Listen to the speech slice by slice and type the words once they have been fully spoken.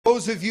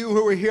Those of you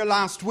who were here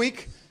last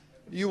week,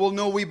 you will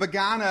know we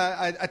began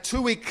a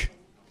 2-week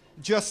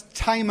just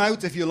time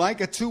out, if you like,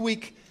 a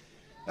 2-week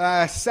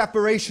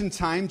separation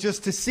time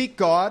just to seek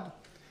God,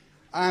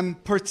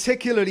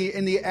 particularly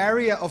in the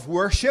area of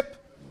worship,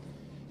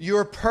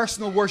 your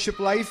personal worship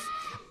life,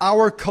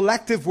 our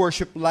collective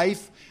worship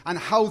life, and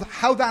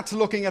how that's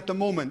looking at the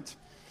moment.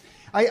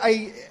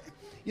 If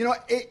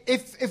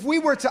we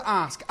were to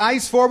ask,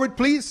 eyes forward,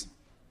 please,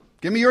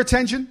 give me your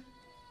attention.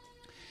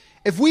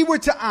 If we were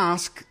to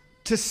ask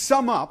to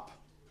sum up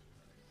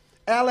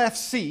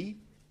LFC,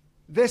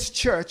 this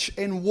church,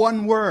 in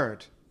one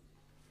word,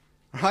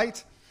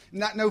 right?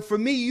 Now, for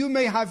me, you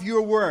may have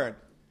your word,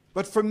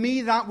 but for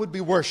me, that would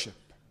be worship.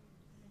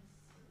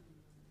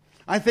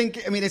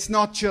 It's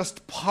not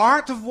just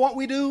part of what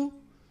we do.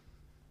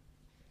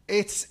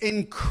 It's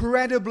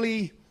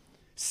incredibly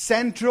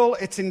central.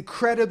 It's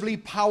incredibly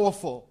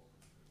powerful.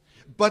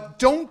 But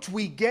don't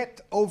we get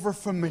over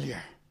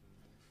familiar?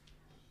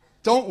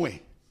 Don't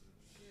we?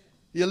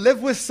 You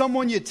live with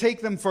someone, you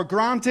take them for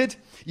granted.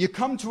 You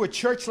come to a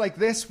church like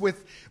this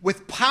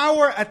with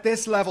power at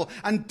this level.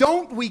 And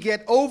don't we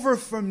get over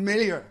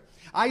familiar?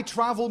 I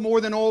travel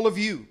more than all of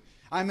you.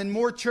 I'm in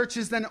more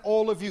churches than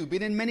all of you.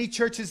 Been in many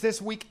churches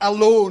this week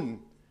alone.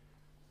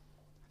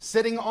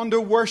 Sitting under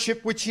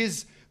worship, which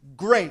is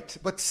great,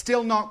 but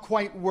still not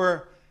quite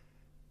where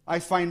I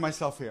find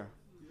myself here.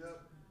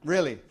 Yep.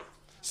 Really.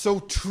 So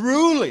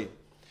truly,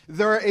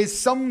 there is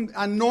some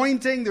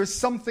anointing, there's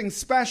something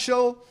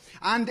special.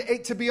 And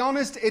to be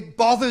honest, it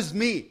bothers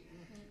me.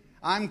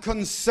 I'm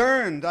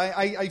concerned.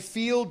 I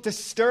feel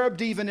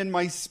disturbed even in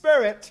my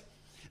spirit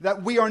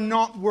that we are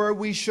not where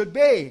we should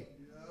be.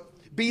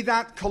 Be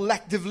that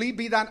collectively,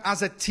 be that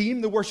as a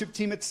team, the worship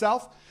team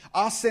itself,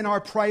 us in our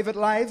private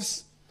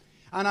lives.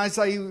 And as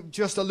I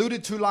just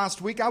alluded to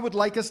last week, I would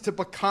like us to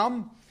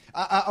become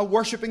a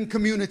worshiping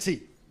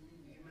community.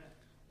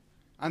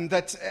 And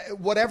that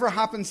whatever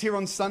happens here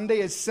on Sunday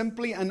is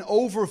simply an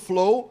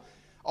overflow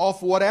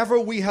of whatever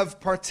we have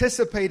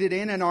participated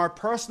in our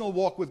personal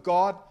walk with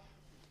God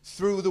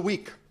through the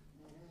week.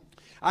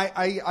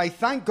 I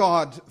thank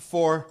God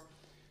for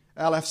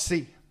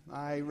LFC.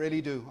 I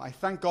really do. I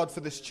thank God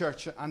for this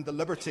church and the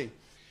liberty.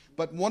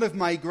 But one of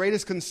my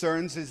greatest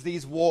concerns is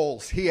these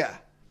walls here.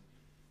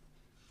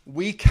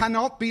 We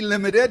cannot be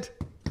limited,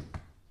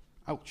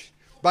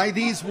 by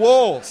these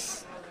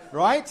walls,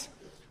 right?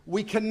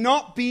 We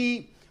cannot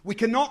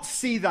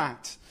see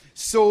that.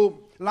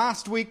 So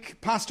last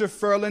week, Pastor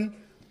Furlan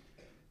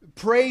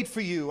prayed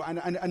for you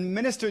and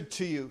ministered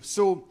to you.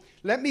 So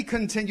let me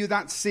continue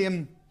that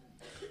same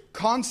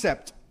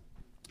concept.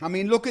 I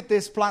mean, look at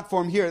this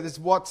platform here. This is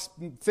what's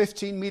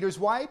 15 meters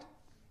wide?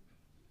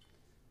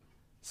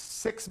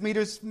 6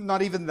 meters,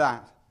 not even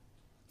that.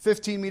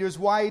 15 meters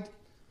wide,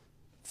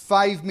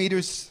 5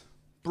 meters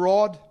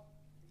broad.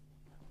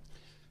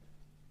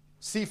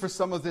 See, for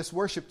some of this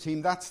worship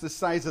team, that's the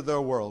size of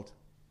their world.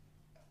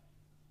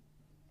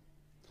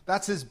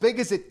 That's as big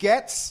as it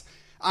gets.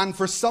 And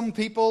for some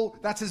people,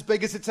 that's as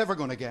big as it's ever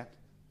going to get.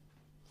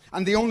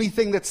 And the only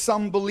thing that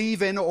some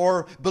believe in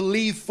or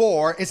believe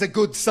for is a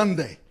good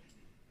Sunday.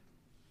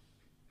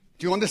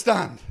 Do you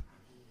understand?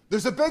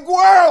 There's a big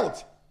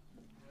world.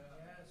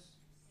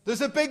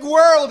 There's a big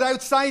world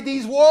outside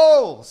these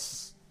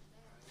walls.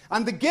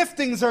 And the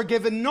giftings are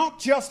given not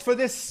just for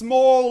this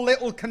small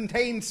little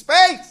contained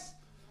space.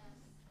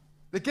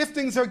 The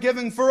giftings are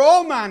given for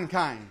all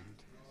mankind.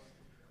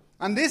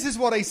 And this is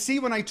what I see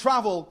when I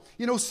travel.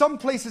 You know, some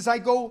places I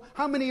go,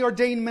 how many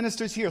ordained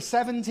ministers here?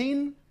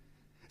 17?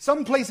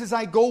 Some places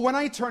I go, when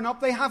I turn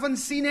up, they haven't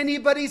seen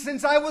anybody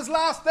since I was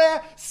last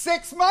there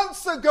 6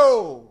 months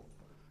ago.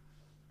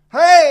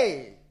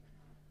 Hey!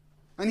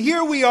 And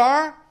here we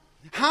are,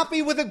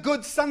 happy with a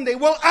good Sunday.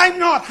 Well, I'm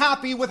not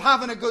happy with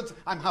having a good...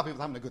 I'm happy with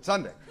having a good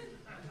Sunday.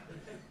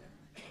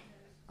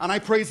 And I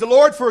praise the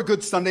Lord for a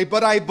good Sunday,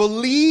 but I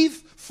believe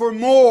for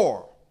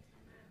more.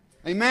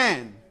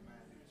 Amen.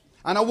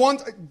 And I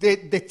want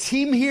the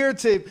team here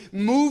to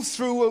move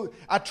through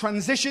a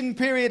transition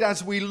period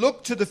as we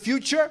look to the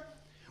future.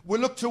 We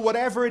look to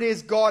whatever it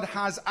is God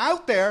has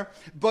out there.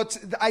 But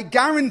I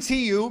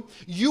guarantee you,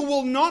 you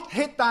will not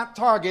hit that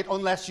target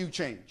unless you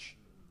change.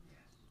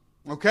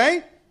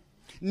 Okay?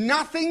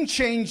 Nothing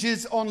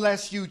changes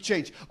unless you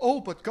change.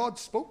 Oh, but God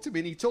spoke to me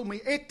and He told me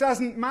it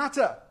doesn't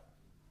matter.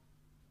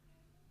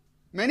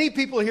 Many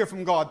people hear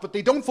from God, but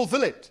they don't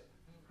fulfill it.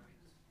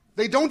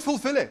 They don't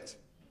fulfill it.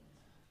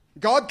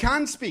 God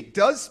can speak,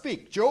 does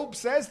speak. Job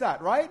says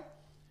that, right?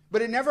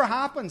 But it never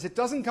happens. It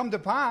doesn't come to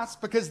pass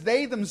because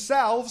they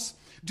themselves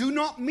do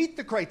not meet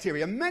the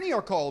criteria. Many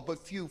are called, but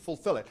few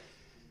fulfill it.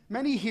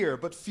 Many hear,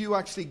 but few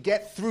actually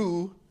get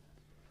through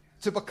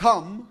to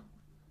become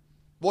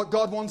what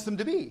God wants them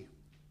to be.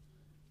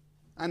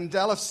 And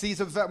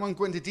LFC's, I won't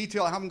go into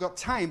detail, I haven't got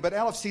time, but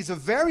LFC's a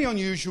very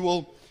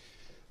unusual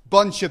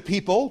bunch of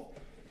people.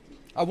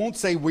 I won't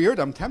say weird,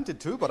 I'm tempted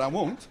to, but I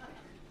won't.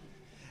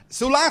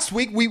 So last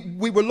week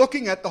we were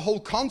looking at the whole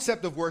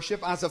concept of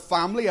worship as a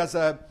family, as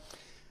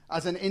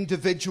an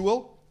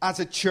individual, as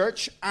a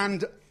church,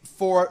 and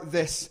for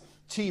this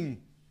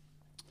team.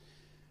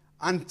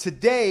 And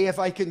today, if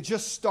I can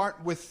just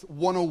start with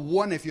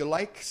 101, if you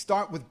like,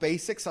 start with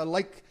basics.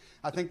 I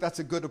think that's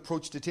a good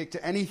approach to take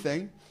to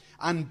anything,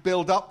 and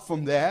build up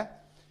from there.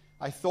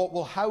 I thought,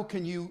 well,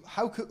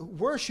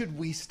 where should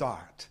we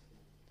start?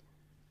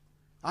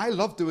 I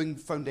love doing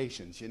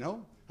foundations, you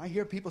know. I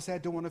hear people say, I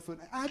don't want to.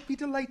 I'd be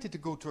delighted to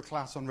go to a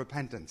class on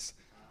repentance.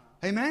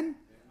 Amen?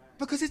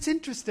 Because it's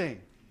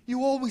interesting.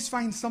 You always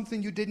find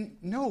something you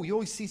didn't know. You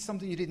always see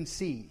something you didn't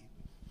see.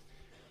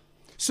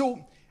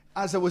 So,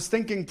 as I was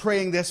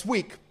praying this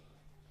week,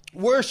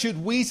 where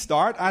should we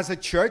start as a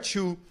church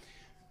who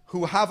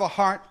have a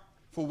heart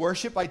for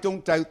worship? I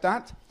don't doubt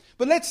that.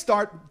 But let's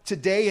start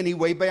today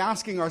anyway by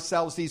asking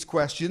ourselves these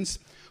questions.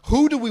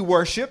 Who do we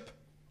worship?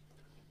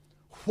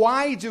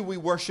 Why do we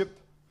worship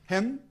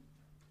him?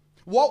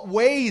 What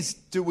ways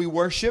do we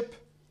worship?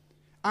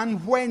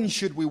 And when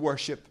should we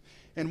worship?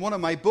 In one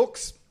of my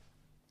books,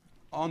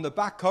 on the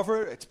back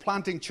cover, it's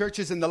Planting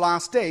Churches in the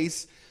Last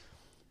Days,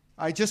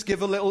 I just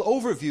give a little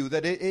overview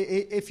that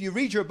if you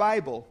read your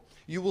Bible,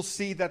 you will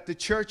see that the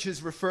church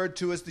is referred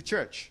to as the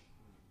church.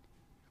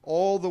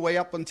 All the way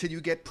up until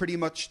you get pretty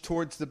much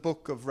towards the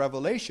book of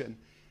Revelation,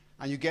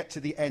 and you get to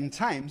the end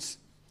times,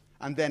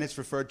 and then it's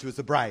referred to as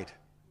the bride.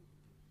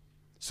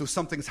 So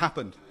something's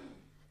happened.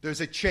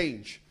 There's a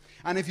change.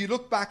 And if you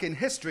look back in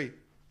history,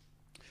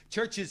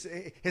 churches,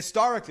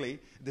 historically,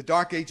 the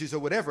Dark Ages or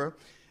whatever,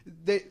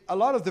 a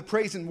lot of the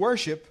praise and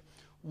worship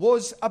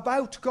was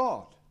about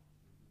God,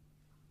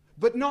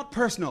 but not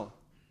personal.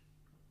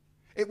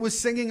 It was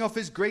singing of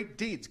his great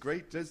deeds.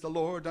 Great is the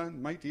Lord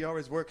and mighty are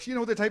his works. You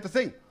know, the type of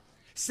thing.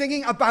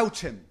 Singing about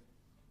him,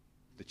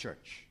 the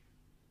church.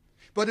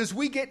 But as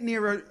we get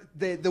nearer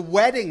the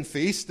wedding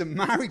feast, the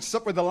marriage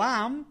supper of the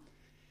Lamb,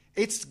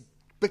 it's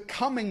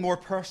becoming more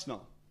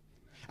personal.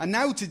 And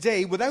now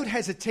today, without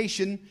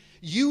hesitation,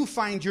 you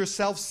find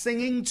yourself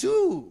singing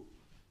to,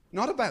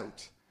 not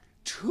about,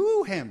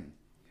 to him.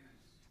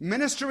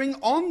 Ministering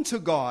unto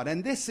God.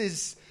 And this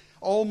is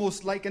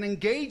almost like an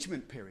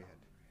engagement period.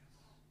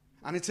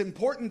 And it's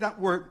important that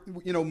we're,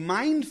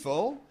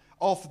 mindful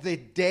of the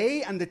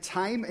day and the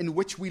time in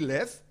which we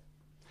live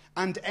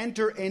and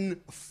enter in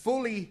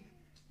fully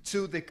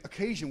to the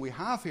occasion we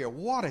have here.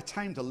 What a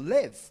time to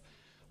live.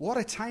 What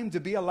a time to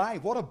be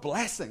alive. What a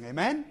blessing.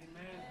 Amen?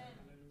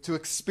 To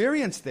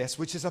experience this,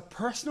 which is a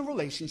personal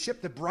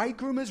relationship. The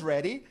bridegroom is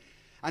ready,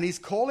 and he's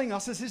calling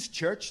us as his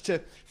church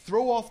to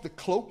throw off the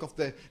cloak of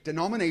the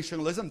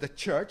denominationalism, the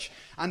church,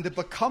 and to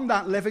become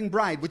that living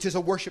bride, which is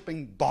a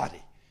worshiping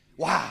body.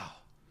 Wow.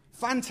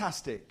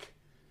 Fantastic.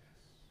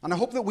 And I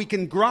hope that we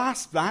can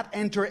grasp that,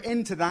 enter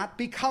into that,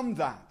 become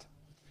that.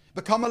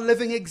 Become a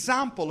living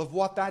example of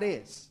what that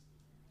is.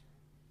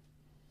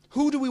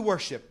 Who do we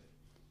worship?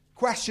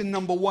 Question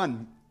number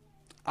 1.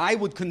 I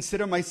would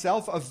consider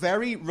myself a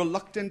very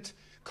reluctant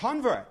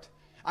convert.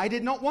 I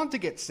did not want to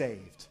get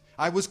saved.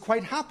 I was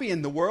quite happy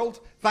in the world.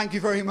 Thank you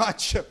very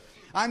much.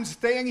 I'm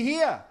staying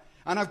here.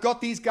 And I've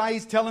got these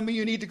guys telling me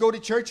you need to go to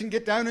church and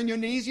get down on your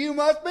knees. You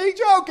must be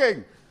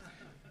joking.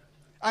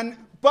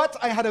 But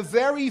I had a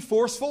very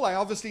forceful, I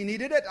obviously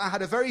needed it, I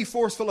had a very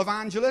forceful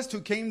evangelist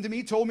who came to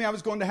me, told me I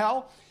was going to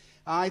hell.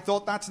 I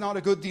thought that's not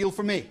a good deal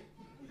for me.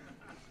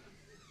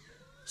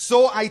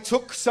 So I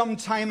took some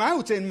time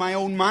out in my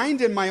own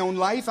mind, in my own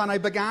life, and I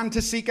began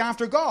to seek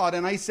after God.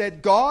 And I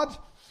said, God,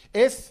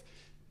 if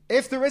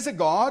there is a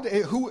God,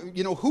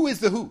 who is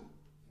the who?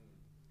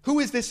 Who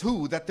is this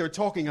who that they're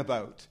talking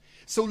about?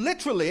 So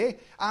literally,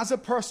 as a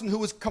person who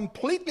was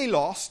completely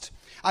lost,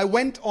 I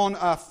went on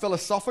a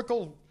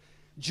philosophical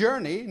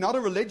journey, not a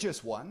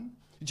religious one,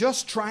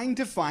 just trying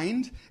to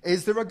find,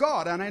 is there a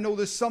God? And I know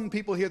there's some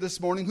people here this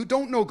morning who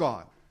don't know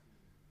God.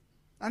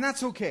 And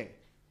that's okay.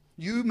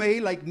 You may,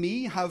 like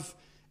me, have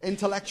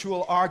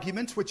intellectual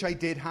arguments, which I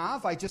did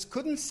have. I just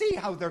couldn't see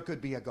how there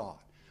could be a God.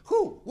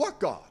 Who? What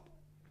God?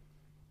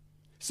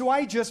 So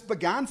I just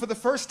began, for the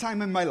first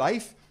time in my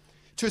life,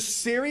 to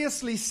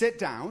seriously sit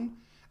down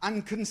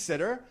and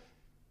consider,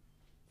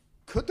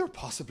 could there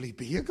possibly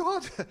be a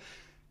God?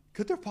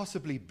 Could there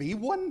possibly be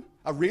one?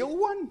 A real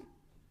one?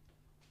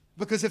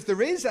 Because if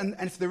there is, and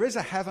if there is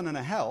a heaven and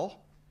a hell,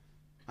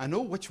 I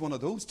know which one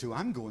of those two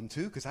I'm going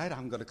to, because I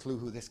haven't got a clue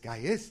who this guy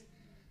is.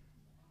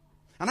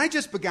 And I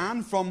just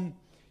began from,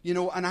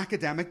 an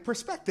academic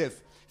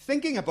perspective,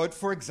 thinking about,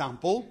 for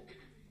example,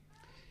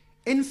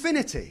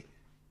 infinity.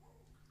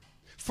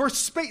 For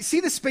space, see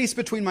the space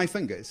between my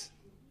fingers?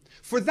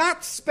 For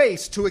that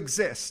space to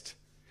exist,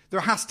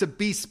 there has to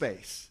be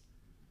space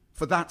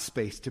for that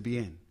space to be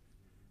in.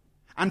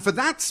 And for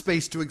that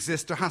space to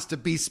exist, there has to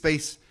be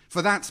space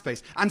for that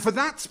space. And for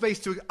that space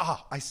to,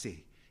 I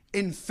see,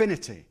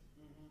 infinity.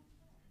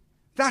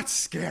 That's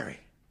scary.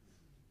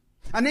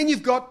 And then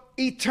you've got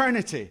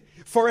eternity.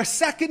 For a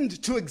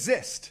second to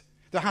exist,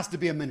 there has to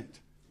be a minute.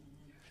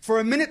 For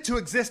a minute to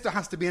exist, there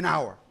has to be an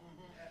hour.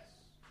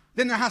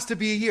 Then there has to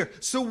be a year.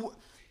 So,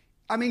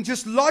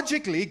 just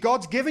logically,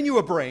 God's given you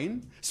a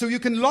brain, so you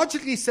can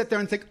logically sit there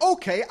and think,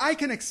 okay, I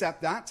can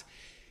accept that.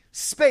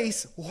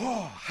 Space,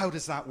 whoa, how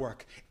does that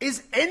work?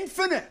 Is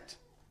infinite.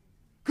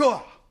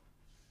 God.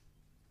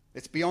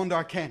 It's beyond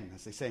our ken,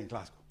 as they say in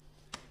Glasgow.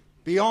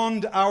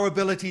 Beyond our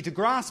ability to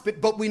grasp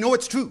it, but we know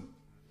it's true.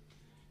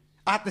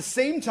 At the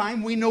same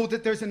time, we know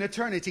that there's an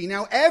eternity.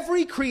 Now,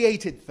 every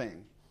created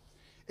thing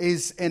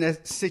is in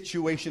a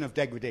situation of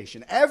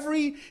degradation.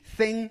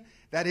 Everything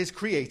that is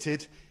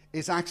created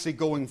is actually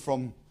going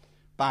from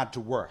bad to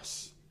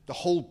worse. The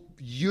whole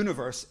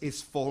universe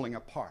is falling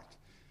apart,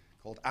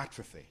 called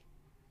atrophy.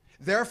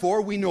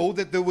 Therefore, we know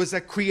that there was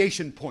a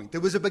creation point.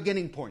 There was a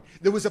beginning point.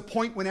 There was a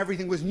point when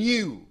everything was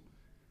new.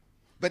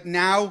 But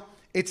now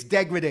it's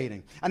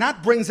degrading. And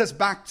that brings us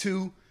back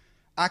to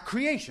our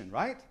creation,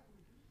 right?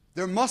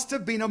 There must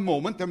have been a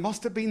moment, there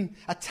must have been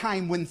a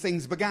time when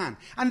things began.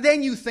 And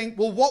then you think,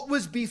 well, what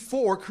was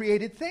before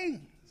created things?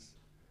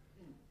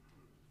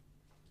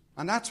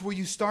 And that's where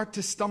you start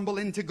to stumble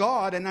into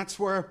God, and that's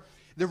where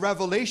the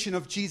revelation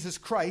of Jesus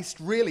Christ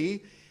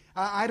really,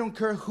 I don't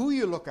care who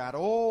you look at,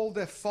 all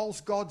the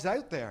false gods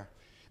out there.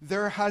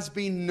 There has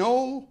been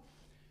no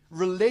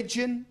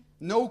religion,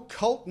 no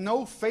cult,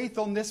 no faith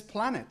on this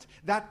planet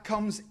that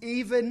comes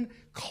even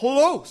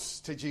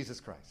close to Jesus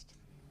Christ.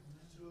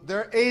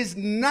 There is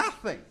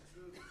nothing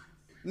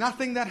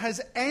that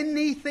has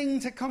anything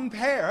to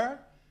compare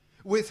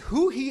with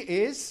who he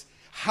is,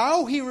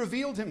 how he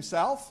revealed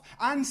himself,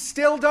 and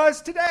still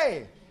does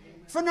today.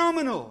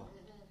 Phenomenal.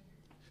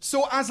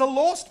 So as a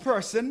lost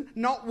person,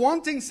 not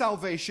wanting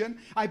salvation,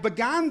 I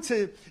began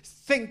to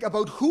think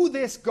about who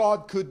this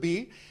God could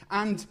be,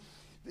 and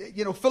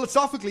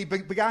philosophically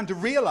began to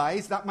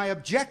realize that my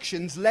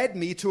objections led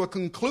me to a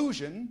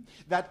conclusion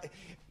that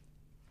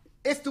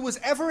if there was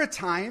ever a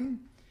time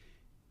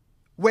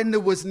when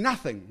there was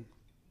nothing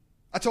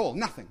at all,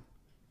 nothing,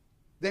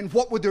 then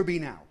what would there be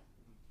now?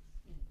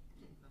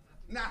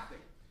 Nothing.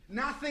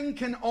 Nothing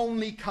can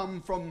only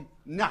come from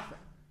nothing.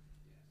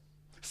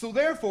 So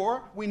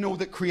therefore, we know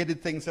that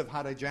created things have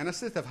had a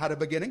genesis, have had a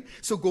beginning.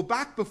 So go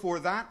back before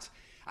that,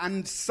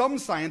 and some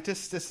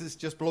scientists,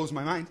 just blows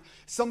my mind,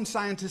 some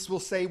scientists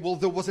will say, well,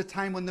 there was a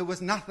time when there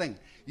was nothing.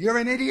 You're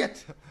an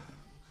idiot.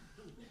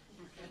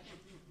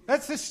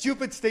 That's a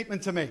stupid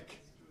statement to make.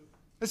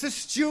 It's a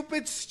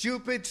stupid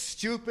statement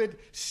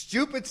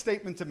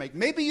to make.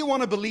 Maybe you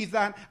want to believe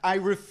that. I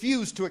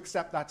refuse to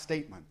accept that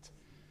statement.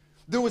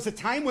 There was a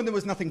time when there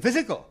was nothing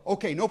physical.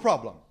 Okay, no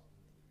problem.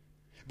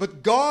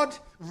 But God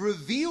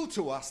revealed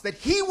to us that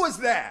he was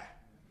there.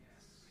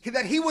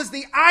 That he was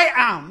the I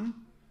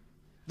am,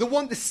 the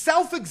one, the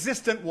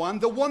self-existent one,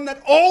 the one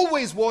that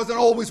always was and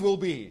always will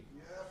be.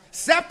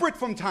 Separate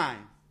from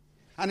time.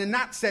 And in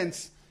that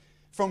sense,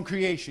 from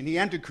creation. He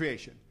entered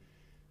creation.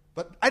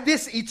 But at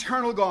this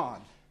eternal God.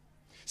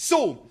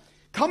 So,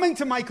 coming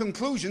to my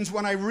conclusions,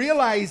 when I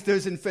realized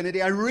there's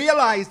infinity, I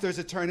realized there's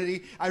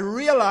eternity, I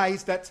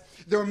realized that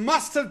there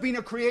must have been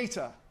a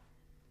creator.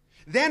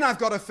 Then I've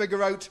got to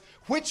figure out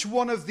which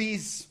one of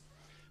these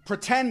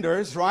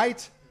pretenders,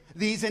 right,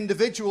 these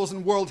individuals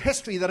in world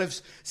history that have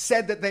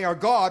said that they are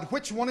God,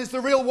 which one is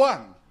the real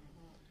one?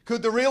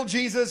 Could the real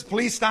Jesus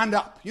please stand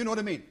up? You know what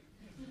I mean?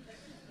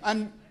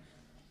 And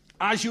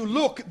as you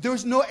look,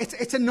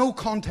 it's a no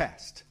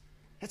contest.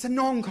 It's a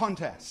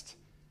non-contest.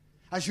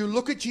 As you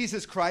look at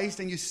Jesus Christ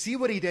and you see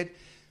what he did,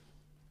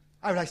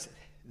 I realized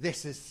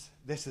this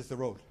is the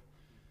road.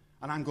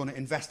 And I'm going to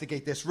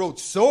investigate this road.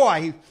 So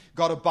I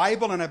got a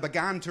Bible and I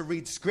began to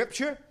read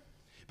Scripture,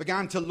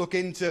 began to look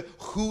into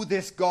who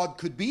this God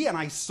could be, and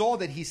I saw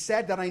that he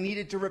said that I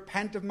needed to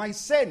repent of my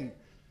sin.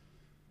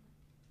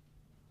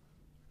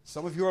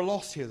 Some of you are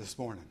lost here this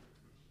morning.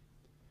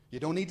 You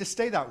don't need to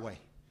stay that way.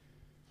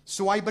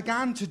 So I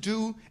began to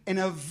do in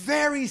a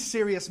very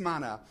serious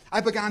manner.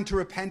 I began to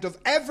repent of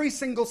every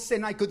single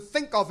sin I could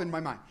think of in my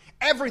mind.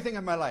 Everything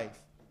in my life.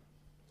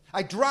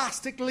 I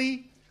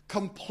drastically,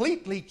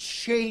 completely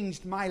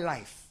changed my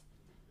life.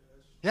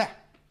 Yeah.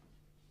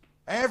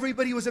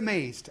 Everybody was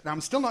amazed. And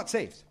I'm still not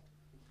saved.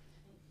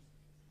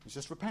 I was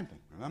just repenting.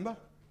 Remember?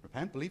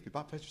 Repent, believe, be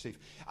baptized, receive.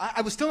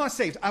 I was still not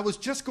saved. I was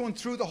just going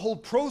through the whole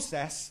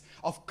process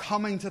of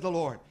coming to the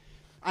Lord.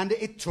 And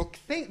it took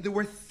there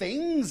were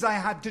things I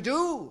had to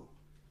do.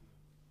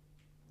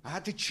 I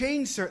had to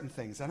change certain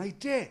things, and I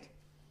did.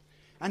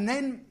 And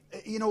then,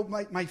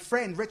 my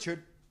friend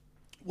Richard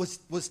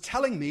was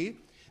telling me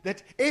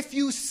that if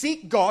you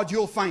seek God,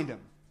 you'll find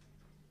him.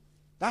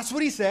 That's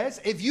what he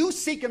says. If you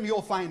seek him,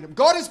 you'll find him.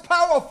 God is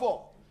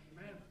powerful.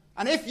 Amen.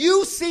 And if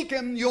you seek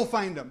him, you'll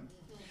find him.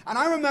 And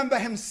I remember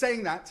him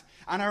saying that,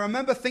 and I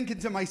remember thinking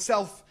to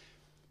myself,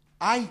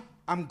 I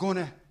am going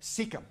to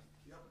seek him.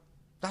 Yep.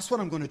 That's what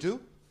I'm going to do.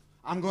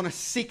 I'm going to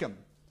seek him.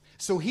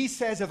 So he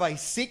says, if I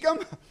seek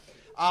him,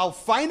 I'll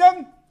find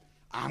him.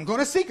 I'm going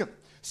to seek him.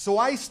 So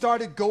I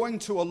started going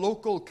to a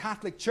local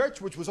Catholic church,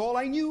 which was all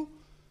I knew.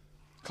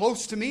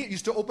 Close to me. It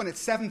used to open at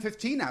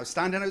 7:15. I was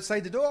standing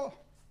outside the door.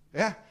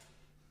 Yeah.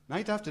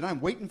 Night after night,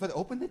 I'm waiting for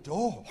open the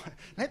door.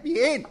 Let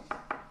me in.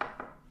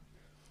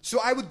 So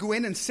I would go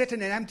in and sit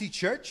in an empty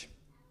church.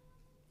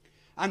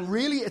 And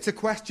really, it's a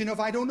question of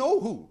I don't know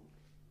who.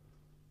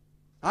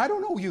 I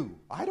don't know you.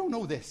 I don't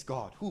know this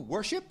God. Who?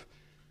 Worship?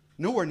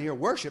 Nowhere near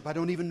worship. I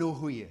don't even know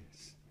who he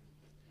is.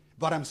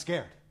 But I'm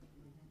scared.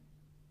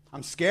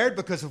 I'm scared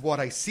because of what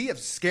I see. I'm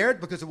scared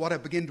because of what I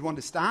begin to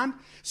understand.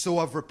 So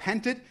I've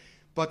repented,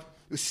 but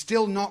we're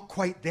still not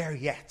quite there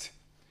yet.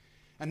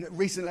 And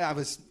recently I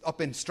was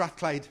up in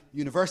Strathclyde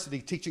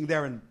University teaching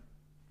there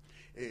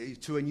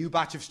to a new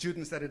batch of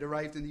students that had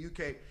arrived in the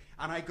UK.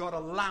 And I got a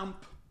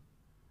lamp,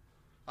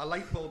 a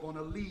light bulb on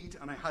a lead,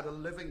 and I had a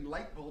living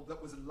light bulb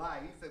that was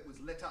live, that was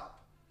lit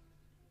up.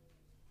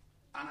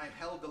 And I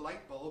held the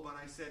light bulb and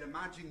I said,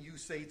 imagine you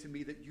say to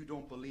me that you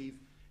don't believe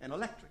in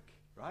electric,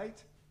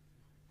 right?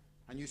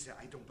 And you say,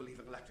 I don't believe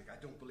in electric, I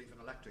don't believe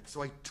in electric.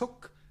 So I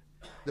took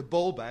the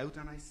bulb out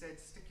and I said,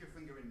 stick your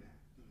finger in there.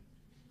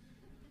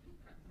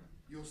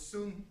 You'll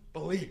soon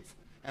believe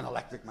in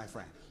electric, my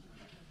friend.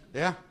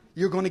 Yeah?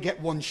 You're going to get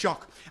one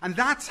shock. And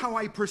that's how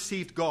I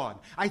perceived God.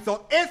 I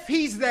thought, if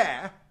he's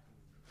there,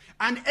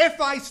 and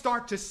if I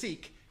start to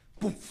seek,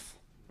 boom,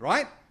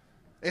 right?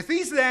 If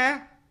he's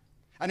there,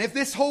 and if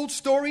this whole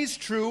story is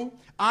true,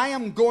 I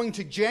am going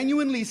to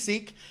genuinely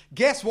seek.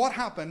 Guess what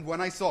happened when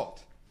I saw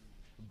it?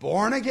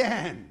 Born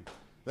again.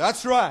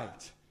 That's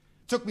right.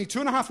 Took me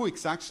 2.5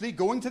 weeks, actually,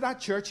 going to that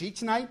church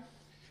each night,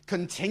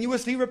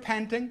 continuously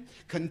repenting,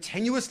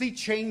 continuously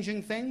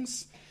changing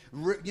things,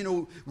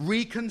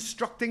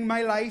 reconstructing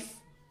my life,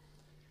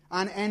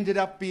 and ended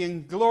up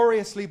being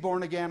gloriously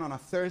born again on a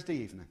Thursday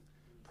evening.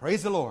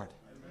 Praise the Lord.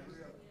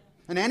 Amen.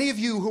 And any of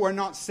you who are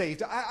not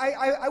saved,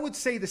 I would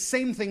say the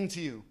same thing to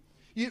you.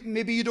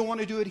 Maybe you don't want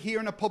to do it here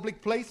in a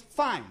public place.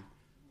 Fine.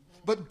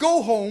 But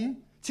go home,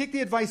 take the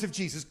advice of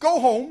Jesus.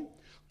 Go home,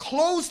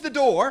 close the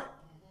door,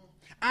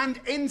 and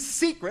in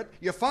secret,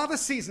 your Father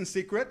sees in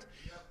secret,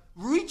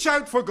 reach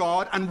out for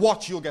God and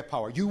watch, you'll get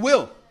power. You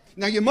will.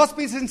 Now you must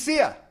be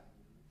sincere.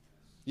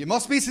 You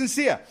must be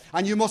sincere.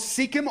 And you must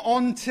seek him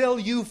until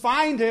you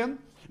find him,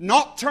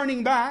 not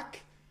turning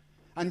back.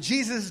 And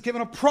Jesus has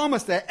given a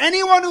promise there.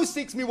 Anyone who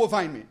seeks me will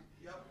find me.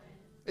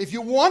 If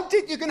you want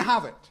it, you can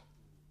have it.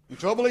 The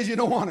trouble is you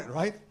don't want it,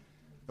 right?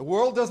 The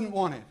world doesn't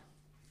want it.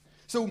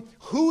 So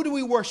who do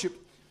we worship?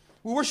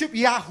 We worship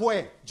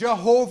Yahweh,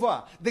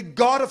 Jehovah, the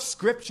God of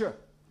Scripture.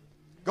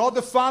 God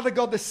the Father,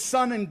 God the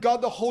Son, and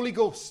God the Holy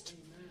Ghost.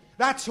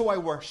 That's who I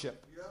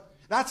worship.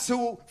 That's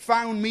who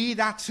found me.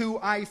 That's who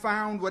I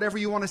found, whatever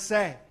you want to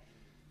say.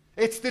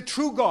 It's the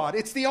true God.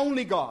 It's the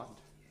only God.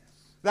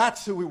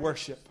 That's who we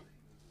worship.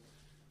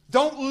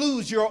 Don't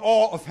lose your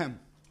awe of him.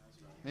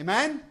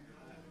 Amen?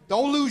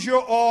 Don't lose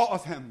your awe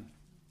of him.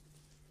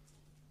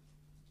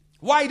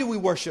 Why do we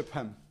worship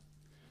him?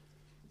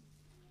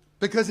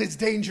 Because it's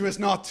dangerous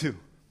not to.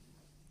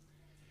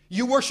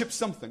 You worship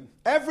something.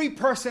 Every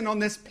person on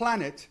this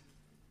planet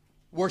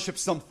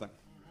worships something.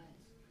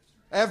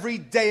 Every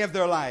day of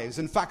their lives.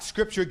 In fact,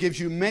 Scripture gives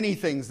you many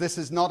things. This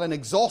is not an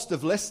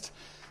exhaustive list.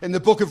 In the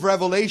book of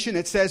Revelation,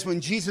 it says when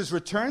Jesus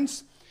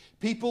returns,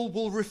 people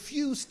will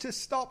refuse to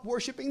stop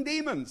worshiping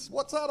demons.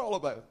 What's that all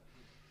about?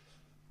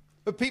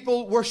 But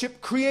people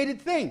worship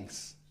created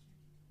things.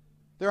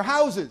 Their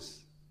houses.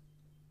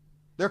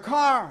 Their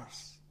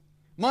cars.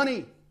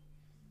 Money.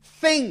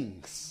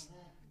 Things.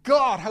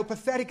 God, how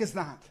pathetic is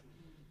that?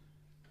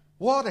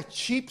 What a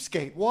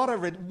cheapskate.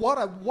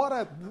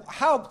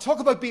 Talk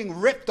about being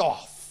ripped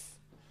off.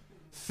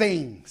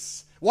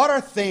 Things. What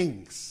are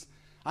things?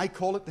 I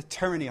call it the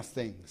tyranny of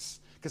things.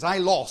 Because I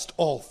lost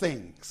all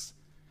things.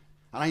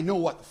 And I know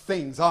what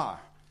things are.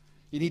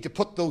 You need to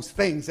put those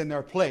things in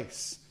their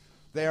place.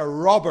 They are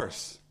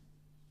robbers.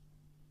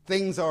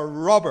 Things are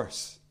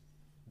robbers.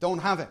 Don't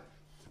have it.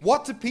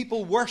 What do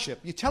people worship?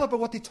 You tell about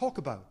what they talk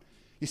about.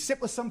 You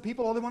sit with some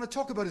people, all they want to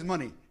talk about is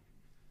money.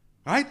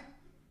 Right?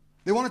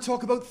 They want to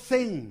talk about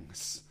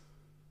things.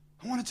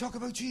 I want to talk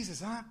about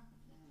Jesus, huh?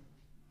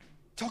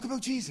 Talk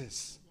about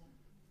Jesus.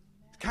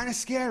 It's kind of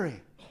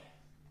scary.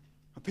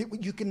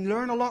 You can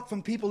learn a lot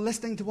from people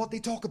listening to what they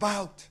talk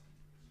about.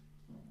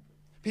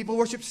 People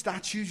worship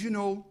statues,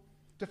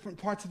 different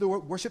parts of the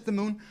world, worship the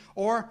moon.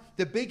 Or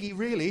the biggie,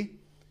 really,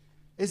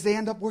 is they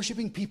end up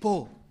worshiping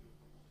people.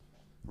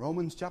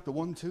 Romans chapter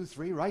 1, 2,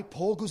 3, right?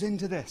 Paul goes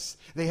into this.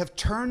 They have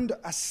turned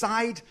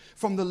aside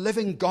from the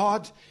living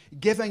God,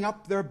 giving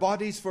up their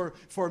bodies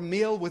for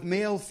male with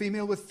male,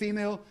 female with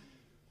female,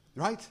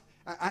 right?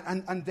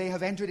 And they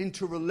have entered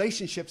into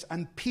relationships,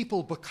 and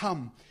people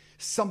become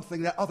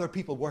something that other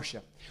people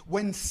worship.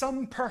 When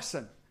some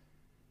person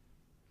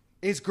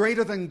is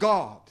greater than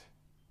God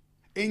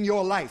in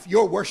your life,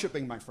 you're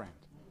worshiping, my friend.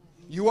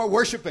 You are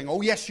worshiping. Oh,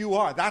 yes, you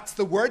are. That's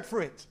the word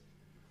for it.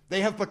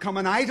 They have become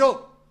an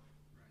idol.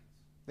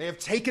 They have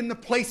taken the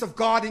place of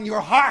God in your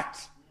heart.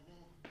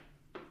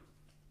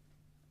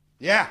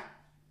 Yeah.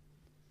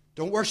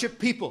 Don't worship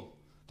people.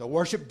 Don't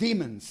worship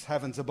demons,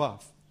 heavens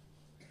above.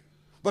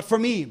 But for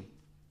me,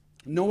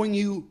 knowing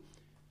you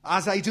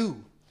as I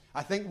do,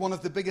 I think one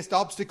of the biggest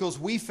obstacles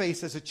we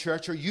face as a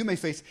church, or you may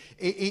face,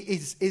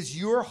 is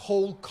your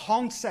whole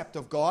concept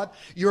of God,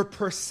 your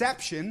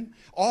perception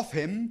of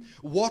him,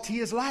 what he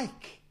is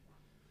like.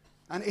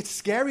 And it's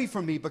scary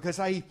for me because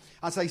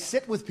as I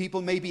sit with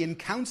people maybe in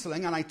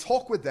counseling and I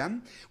talk with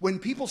them, when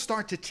people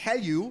start to tell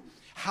you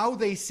how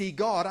they see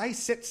God, I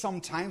sit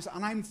sometimes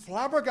and I'm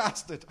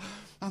flabbergasted.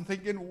 I'm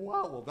thinking,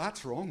 wow, well,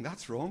 that's wrong,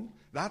 that's wrong,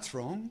 that's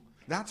wrong,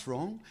 that's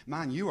wrong.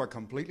 Man, you are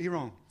completely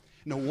wrong.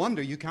 No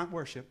wonder you can't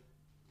worship.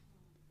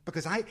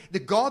 Because the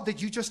God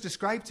that you just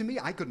described to me,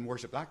 I couldn't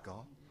worship that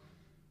God.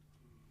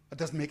 It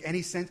doesn't make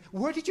any sense.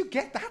 Where did you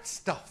get that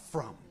stuff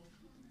from?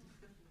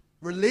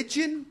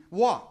 Religion?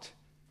 What?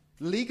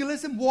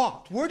 Legalism?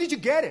 What? Where did you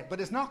get it? But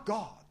it's not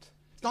God.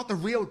 It's not the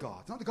real God.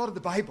 It's not the God of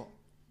the Bible.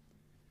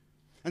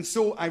 And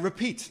so I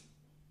repeat,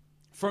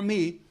 for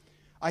me,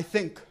 I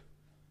think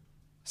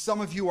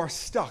some of you are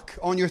stuck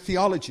on your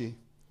theology.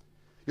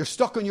 You're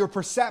stuck on your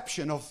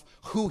perception of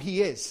who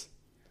he is.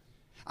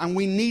 And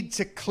we need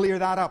to clear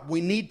that up.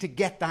 We need to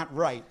get that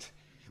right.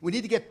 We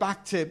need to get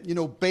back to,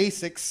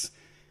 basics.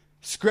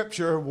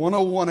 Scripture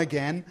 101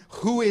 again.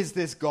 Who is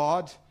this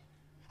God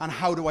and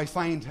how do I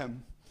find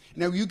him?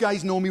 Now, you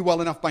guys know me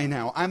well enough by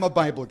now. I'm a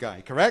Bible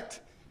guy, correct?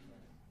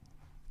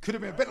 Could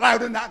have been a bit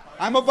louder than that.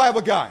 I'm a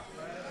Bible guy.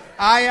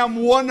 I am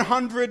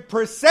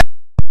 100%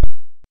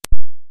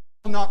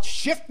 not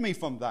shift me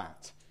from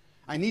that.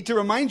 I need to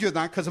remind you of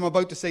that because I'm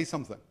about to say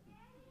something.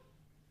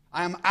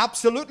 I am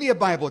absolutely a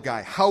Bible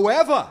guy.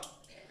 However,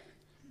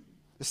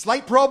 a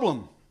slight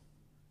problem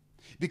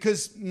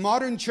because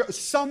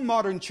some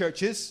modern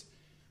churches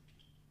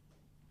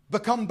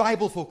become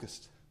Bible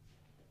focused.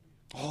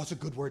 Oh, it's a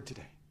good word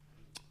today.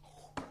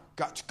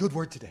 Got a good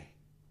word today.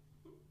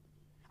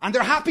 And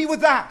they're happy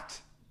with that.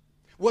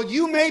 Well,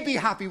 you may be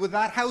happy with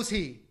that. How's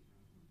he?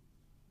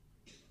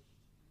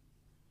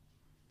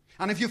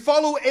 And if you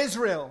follow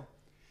Israel,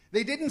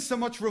 they didn't so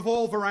much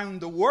revolve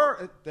around the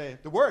word. They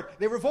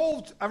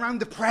revolved around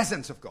the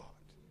presence of God.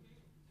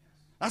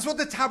 That's what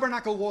the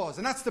tabernacle was.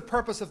 And that's the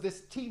purpose of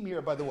this team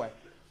here, by the way.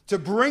 To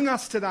bring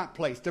us to that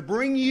place. To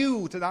bring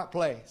you to that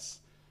place.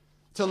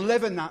 To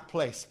live in that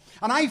place.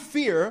 And I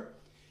fear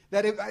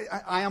that if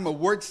I am a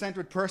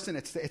word-centered person.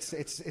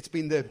 It's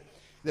been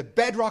the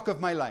bedrock of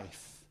my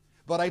life.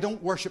 But I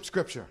don't worship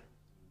Scripture.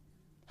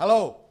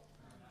 Hello.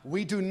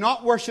 We do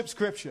not worship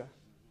Scripture.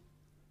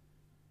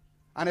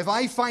 And if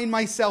I find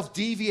myself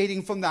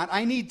deviating from that,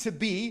 I need to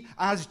be,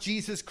 as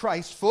Jesus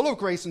Christ, full of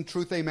grace and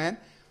truth, amen,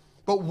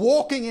 but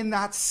walking in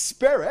that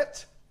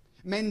spirit,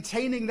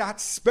 maintaining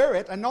that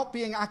spirit, and not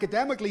being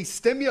academically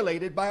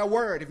stimulated by a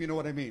word, if you know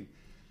what I mean.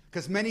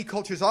 Because many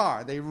cultures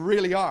are. They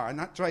really are. And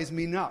that drives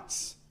me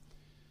nuts.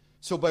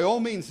 So by all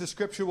means, the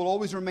Scripture will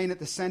always remain at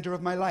the center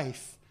of my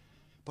life.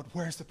 But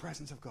where's the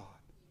presence of God?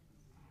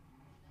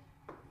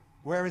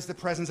 Where is the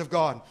presence of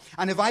God?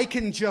 And if I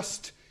can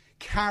just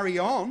carry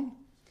on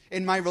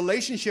in my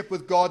relationship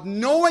with God,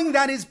 knowing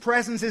that his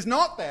presence is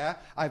not there,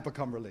 I've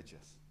become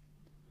religious.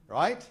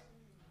 Right?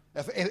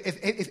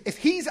 If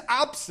he's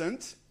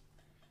absent,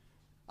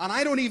 and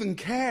I don't even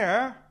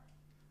care,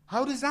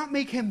 how does that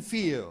make him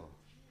feel?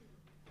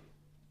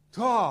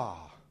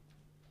 Oh,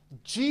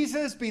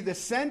 Jesus be the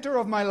center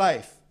of my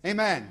life.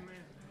 Amen.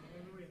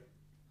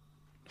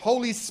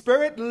 Holy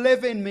Spirit,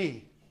 live in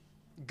me.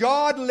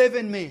 God, live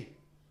in me.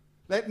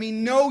 Let me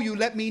know you.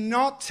 Let me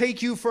not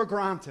take you for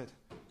granted.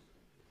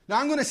 Now,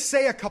 I'm going to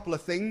say a couple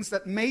of things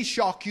that may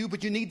shock you,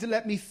 but you need to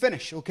let me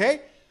finish,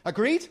 okay?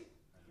 Agreed?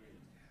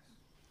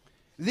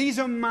 These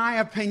are my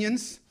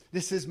opinions.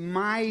 This is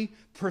my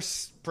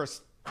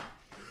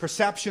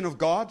perception of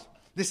God.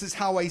 This is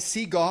how I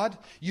see God.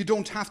 You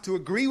don't have to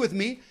agree with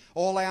me.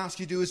 All I ask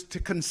you to do is to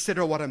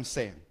consider what I'm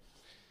saying.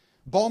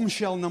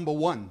 Bombshell number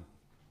one.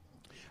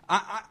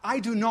 I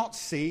do not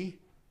see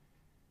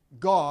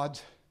God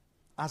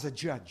as a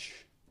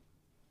judge.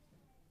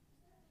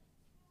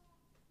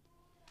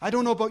 I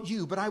don't know about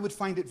you, but I would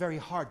find it very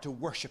hard to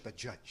worship a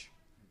judge.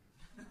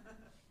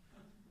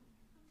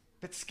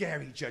 Bit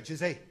scary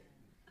judges, eh?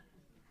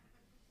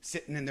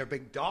 Sitting in their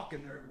big dock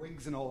and their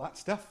wigs and all that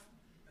stuff.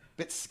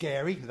 Bit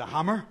scary, the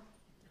hammer.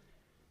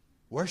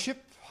 Worship?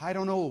 I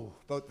don't know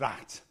about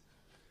that.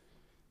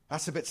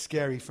 That's a bit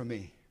scary for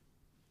me.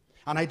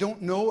 And I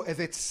don't know if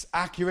it's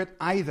accurate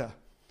either.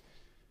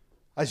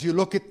 As you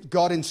look at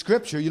God in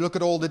Scripture, you look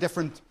at all the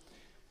different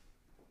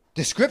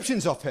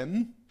descriptions of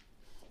him,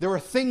 there are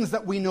things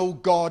that we know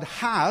God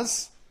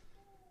has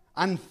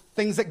and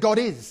things that God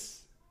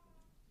is.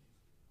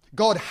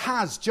 God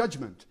has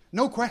judgment,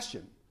 no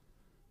question.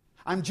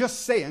 I'm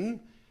just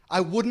saying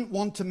I wouldn't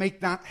want to make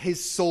that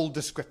his sole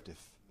descriptive.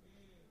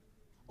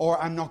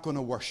 Or I'm not going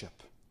to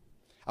worship.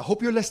 I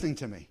hope you're listening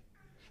to me.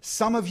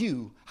 Some of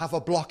you have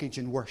a blockage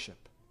in worship.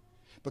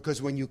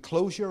 Because when you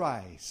close your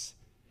eyes,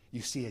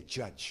 you see a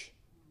judge.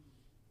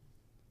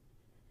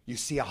 You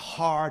see a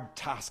hard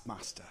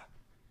taskmaster.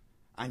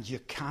 And you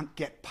can't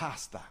get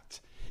past that.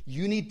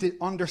 You need to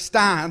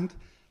understand,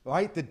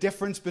 right, the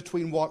difference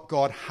between what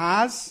God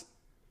has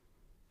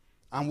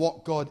and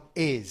what God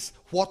is.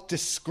 What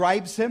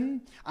describes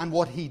him and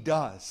what he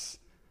does.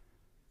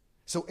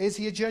 So is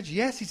he a judge?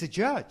 Yes, he's a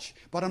judge.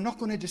 But I'm not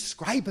going to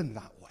describe him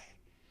that way.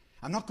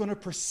 I'm not going to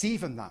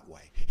perceive him that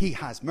way. He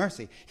has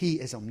mercy. He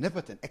is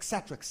omnipotent,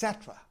 etc.,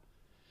 etc.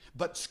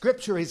 But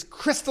Scripture is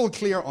crystal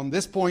clear on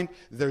this point.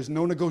 There's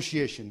no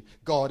negotiation.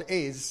 God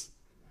is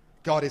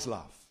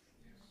love.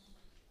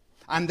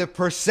 And the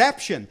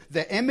perception,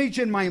 the image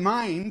in my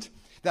mind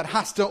that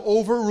has to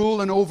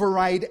overrule and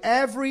override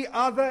every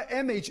other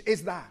image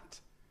is that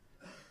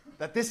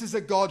this is a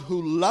God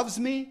who loves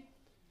me.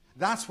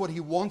 That's what he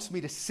wants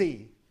me to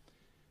see.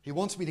 He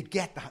wants me to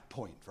get that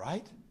point,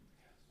 right?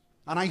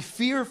 And I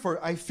fear for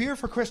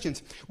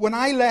Christians. When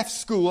I left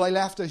school, I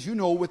left, as you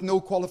know, with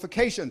no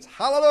qualifications.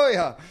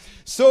 Hallelujah.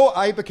 So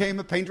I became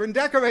a painter and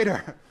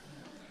decorator.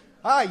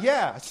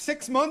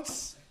 6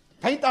 months.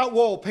 Paint that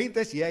wall, paint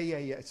this.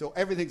 Yeah. So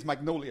everything's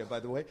magnolia, by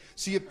the way.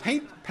 So you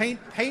paint.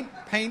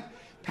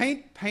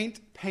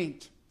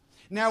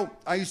 Now,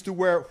 I used to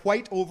wear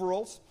white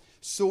overalls.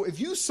 So if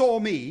you saw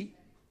me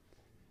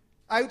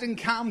out in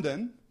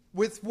Camden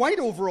with white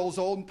overalls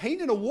on,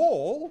 painting a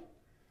wall,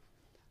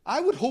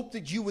 I would hope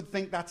that you would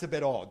think that's a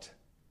bit odd.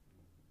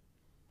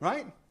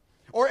 Right?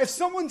 Or if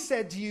someone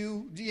said to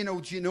you, do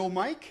you know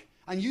Mike?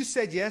 And you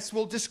said yes,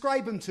 well,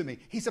 describe him to me.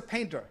 He's a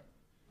painter.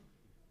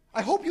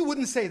 I hope you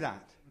wouldn't say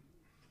that.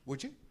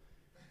 Would you?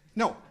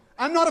 No,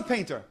 I'm not a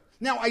painter.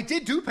 Now, I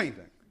did do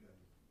painting.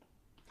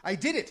 I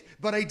did it,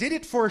 but I did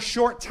it for a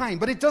short time.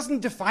 But it doesn't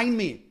define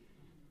me.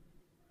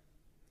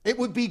 It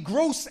would be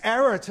gross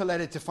error to let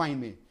it define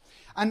me.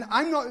 And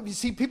I'm not, you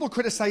see, people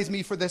criticize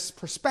me for this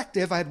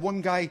perspective. I had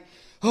one guy,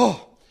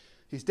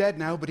 he's dead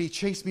now, but he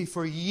chased me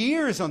for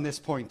years on this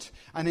point.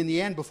 And in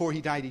the end, before he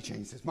died, he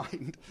changed his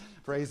mind.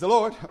 Praise the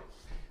Lord.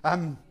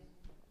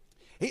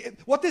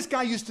 What this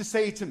guy used to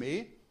say to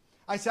me,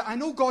 I said, I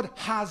know God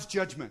has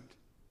judgment,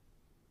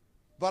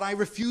 but I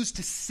refuse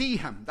to see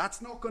him.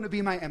 That's not going to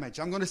be my image.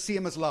 I'm going to see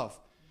him as love.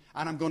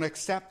 And I'm going to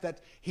accept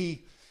that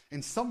he,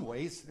 in some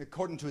ways,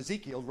 according to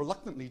Ezekiel,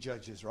 reluctantly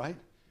judges, right?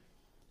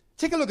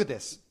 Take a look at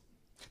this.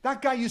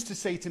 That guy used to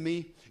say to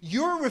me,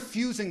 you're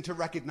refusing to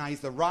recognize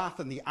the wrath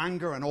and the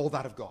anger and all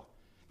that of God.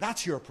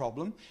 That's your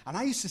problem. And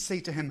I used to say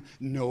to him,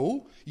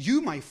 no,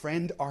 you, my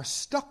friend, are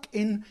stuck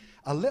in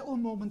a little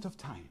moment of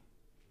time.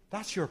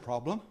 That's your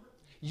problem.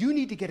 You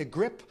need to get a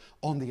grip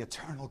on the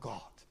eternal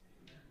God.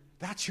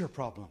 That's your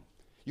problem.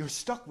 You're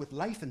stuck with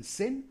life and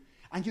sin,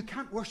 and you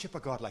can't worship a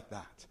God like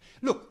that.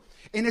 Look,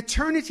 in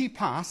eternity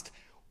past,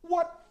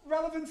 what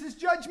relevance is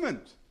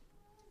judgment?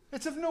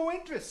 It's of no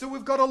interest. So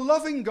we've got a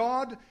loving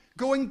God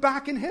going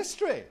back in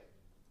history.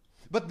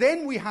 But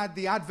then we had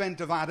the advent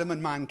of Adam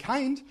and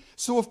mankind,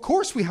 so of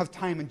course we have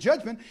time and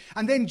judgment,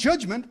 and then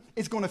judgment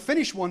is going to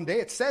finish one day.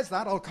 It says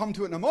that. I'll come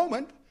to it in a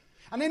moment.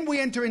 And then we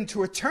enter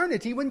into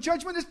eternity when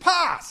judgment is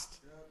past.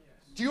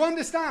 Do you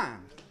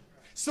understand?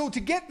 So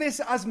to get this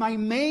as my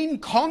main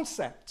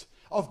concept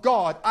of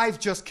God, I've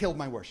just killed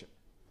my worship.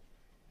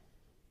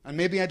 And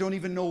maybe I don't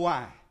even know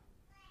why.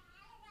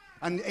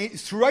 And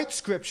throughout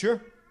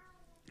Scripture,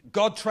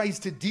 God tries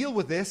to deal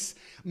with this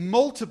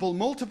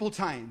multiple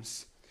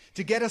times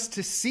to get us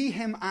to see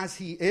him as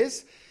he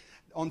is.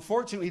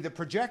 Unfortunately, the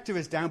projector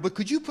is down, but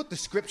could you put the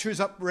Scriptures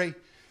up, Ray?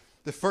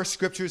 The first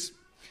Scriptures.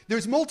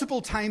 There's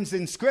multiple times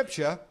in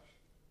Scripture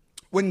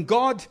when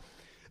God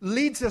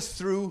leads us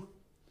through.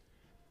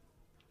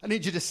 I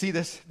need you to see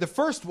this. The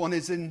first one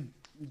is in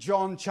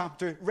John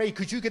chapter... Ray,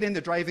 could you get in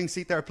the driving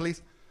seat there,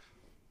 please?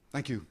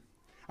 Thank you.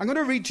 I'm going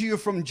to read to you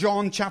from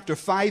John chapter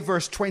 5,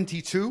 verse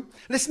 22.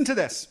 Listen to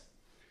this.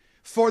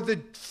 For the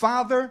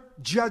Father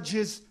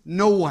judges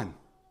no one.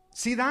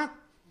 See that?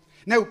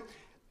 Now,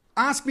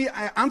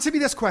 answer me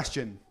this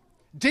question.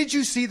 Did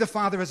you see the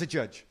Father as a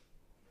judge?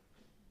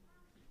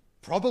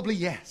 Probably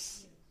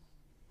yes.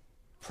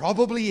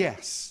 Probably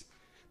yes.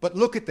 But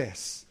look at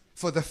this.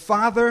 For the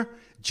Father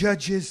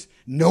judges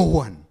no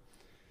one.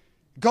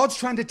 God's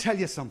trying to tell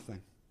you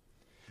something.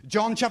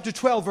 John chapter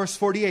 12, verse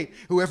 48.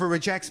 Whoever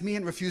rejects me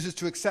and refuses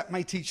to accept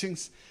my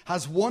teachings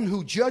has one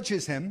who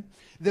judges him,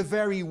 the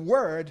very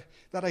word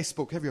that I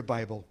spoke. Have your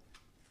Bible.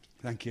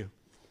 Thank you.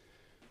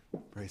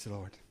 Praise the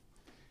Lord.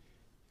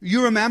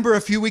 You remember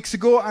a few weeks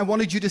ago, I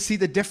wanted you to see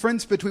the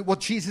difference between what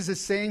Jesus is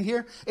saying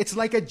here. It's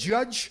like a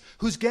judge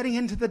who's getting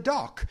into the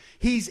dock.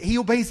 He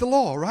obeys the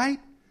law, right?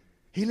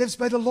 He lives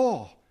by the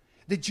law.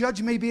 The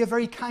judge may be a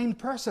very kind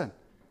person.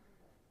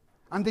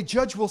 And the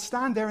judge will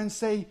stand there and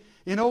say,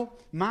 you know,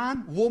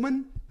 man,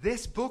 woman,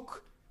 this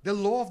book, the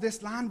law of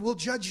this land will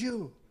judge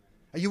you.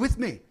 Are you with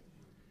me?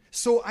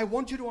 So I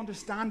want you to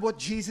understand what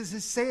Jesus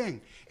is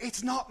saying.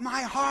 It's not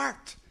my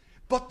heart,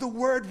 but the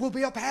word will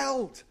be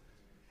upheld.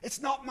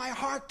 It's not my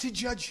heart to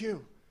judge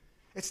you.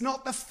 It's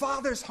not the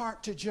Father's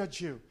heart to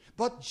judge you.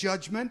 But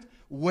judgment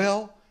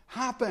will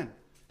happen.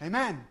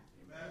 Amen.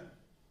 Amen.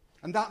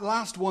 And that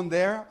last one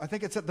there, I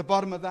think it's at the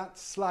bottom of that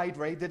slide,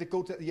 right? Did it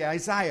go to,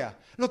 Isaiah.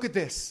 Look at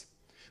this.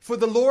 For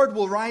the Lord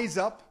will rise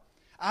up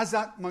as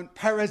at Mount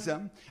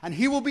Perazim, and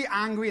he will be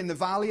angry in the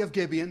valley of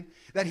Gibeon,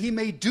 that he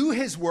may do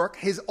his work,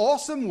 his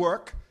awesome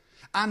work,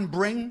 and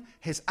bring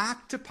his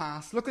act to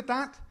pass. Look at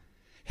that.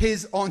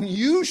 His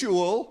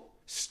unusual,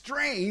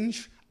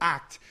 strange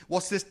act.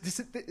 What's this?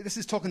 This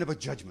is talking about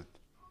judgment.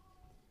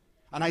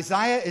 And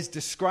Isaiah is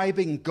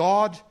describing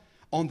God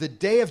on the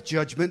day of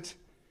judgment,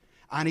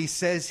 and he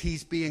says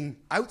he's being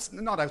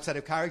not outside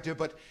of character,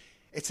 but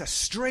it's a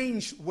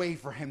strange way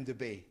for him to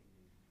be.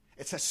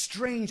 It's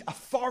a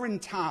foreign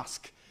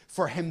task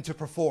for him to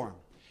perform,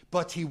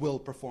 but he will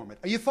perform it.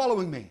 Are you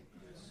following me?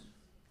 Yes.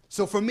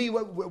 So for me,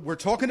 we're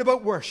talking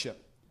about worship.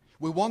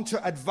 We want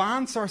to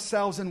advance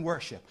ourselves in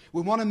worship.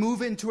 We want to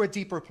move into a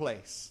deeper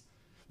place.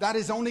 That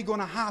is only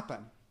going to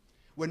happen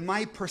when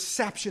my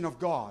perception of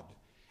God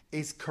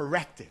is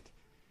corrected,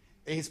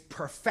 is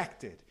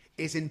perfected,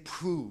 is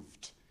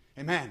improved.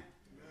 Amen. Amen.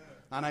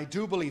 And I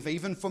do believe,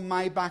 even from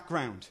my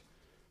background,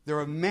 there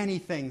are many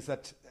things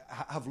that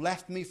have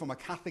left me from a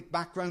Catholic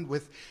background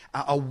with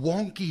a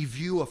wonky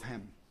view of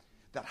him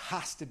that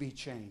has to be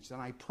changed.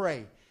 And I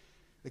pray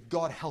that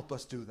God help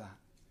us do that.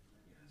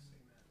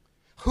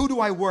 Who do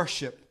I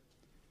worship?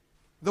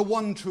 The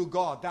one true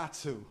God,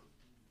 that's who.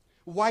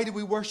 Why do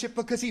we worship?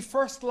 Because he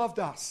first loved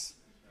us.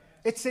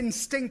 It's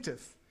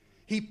instinctive.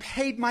 He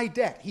paid my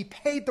debt. He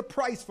paid the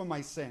price for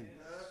my sin.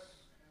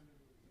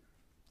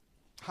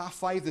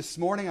 5:30 this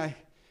morning, I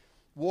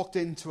walked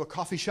into a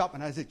coffee shop,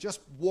 and as I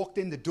just walked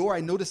in the door,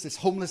 I noticed this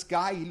homeless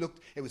guy.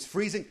 It was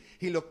freezing.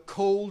 He looked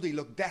cold. He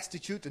looked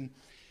destitute. And,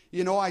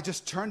 I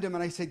just turned to him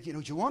and I said,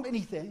 do you want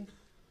anything?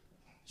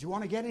 Do you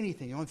want to get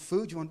anything? You want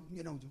food? Do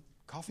you want,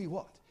 coffee?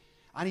 What?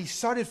 And he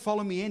started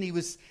following me in. He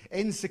was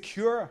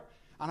insecure.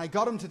 And I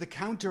got him to the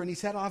counter and he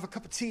said, I'll have a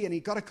cup of tea. And he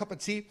got a cup of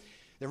tea.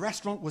 The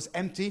restaurant was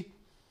empty.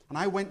 And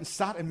I went and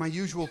sat in my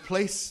usual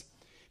place.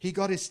 He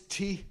got his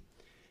tea.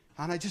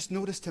 And I just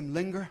noticed him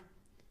linger.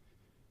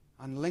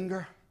 And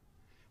linger.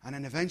 And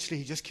then eventually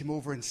he just came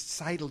over and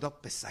sidled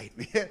up beside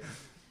me.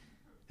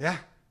 Yeah.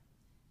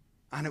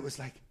 And it was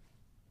like,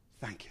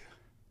 thank you.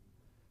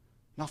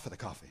 Not for the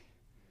coffee.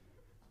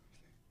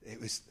 It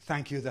was,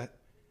 thank you that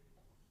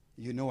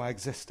you know I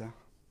exist. Huh?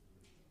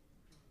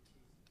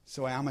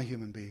 So I am a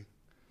human being.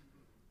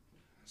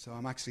 So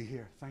I'm actually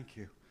here. Thank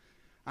you.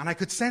 And I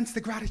could sense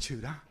the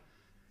gratitude.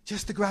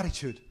 Just the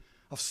gratitude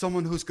of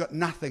someone who's got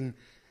nothing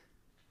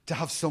to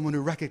have someone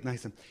who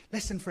recognizes them.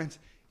 Listen, friends.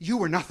 You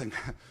were nothing.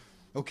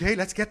 Okay,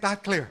 let's get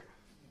that clear.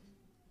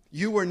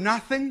 You were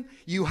nothing.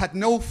 You had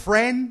no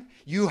friend.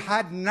 You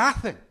had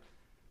nothing.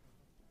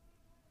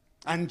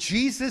 And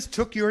Jesus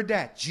took your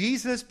debt.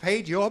 Jesus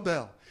paid your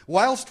bill.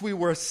 Whilst we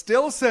were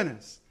still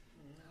sinners,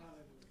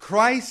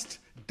 Christ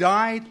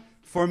died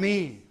for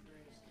me.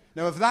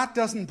 Now, if that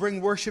doesn't bring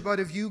worship out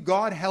of you,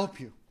 God help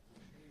you.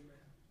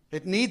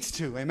 It needs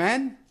to.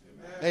 Amen?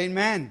 Amen.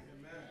 Amen.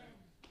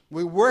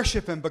 We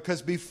worship him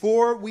because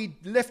before we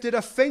lifted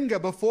a finger,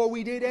 before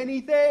we did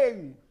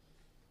anything,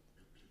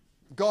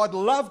 God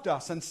loved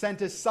us and sent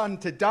his son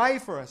to die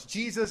for us.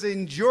 Jesus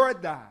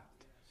endured that.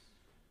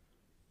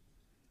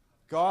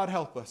 God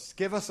help us.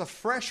 Give us a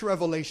fresh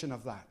revelation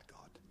of that,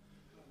 God.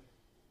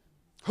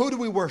 Who do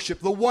we worship?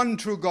 The one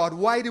true God.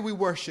 Why do we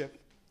worship?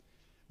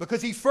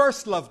 Because he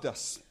first loved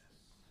us.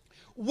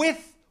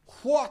 With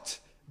what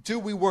do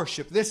we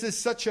worship? This is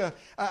such a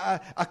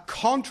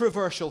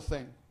controversial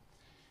thing.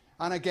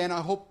 And again, I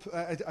hope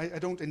I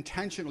don't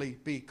intentionally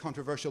be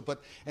controversial,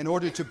 but in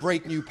order to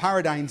break new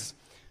paradigms,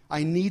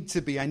 I need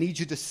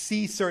you to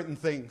see certain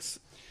things.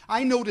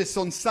 I notice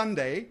on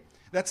Sunday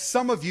that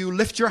some of you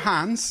lift your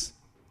hands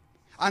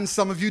and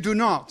some of you do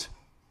not.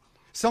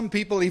 Some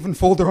people even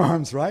fold their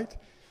arms, right?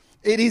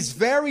 It is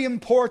very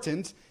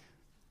important.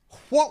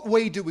 What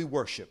way do we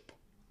worship?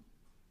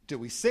 Do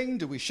we sing?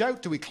 Do we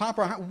shout? Do we clap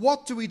our hands?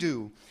 What do we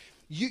do?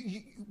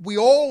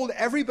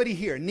 Everybody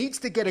here needs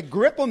to get a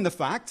grip on the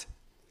fact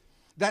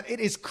that it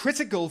is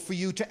critical for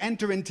you to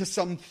enter into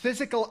some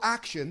physical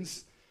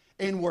actions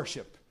in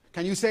worship.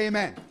 Can you say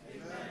amen?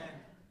 Amen.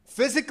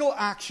 Physical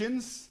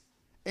actions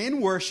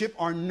in worship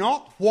are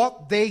not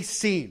what they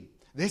seem.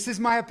 This is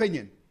my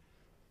opinion.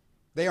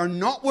 They are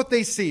not what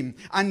they seem.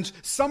 And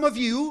some of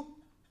you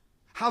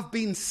have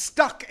been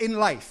stuck in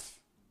life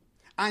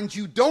and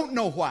you don't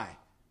know why.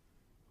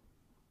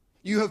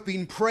 You have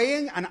been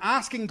praying and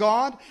asking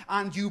God,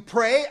 and you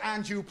pray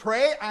and you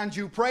pray and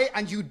you pray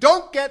and you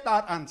don't get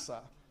that answer.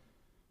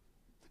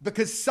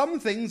 Because some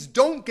things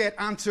don't get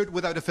answered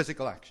without a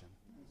physical action.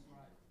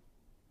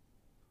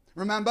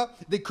 Remember,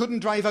 they couldn't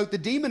drive out the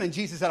demon, and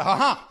Jesus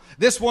said,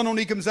 this one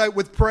only comes out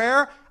with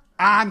prayer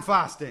and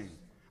fasting.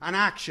 An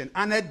action,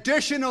 an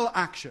additional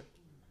action.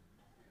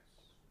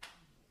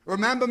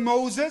 Remember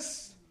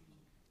Moses?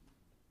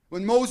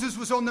 When Moses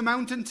was on the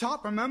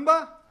mountaintop,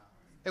 remember?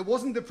 It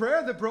wasn't the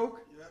prayer that broke.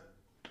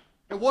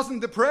 It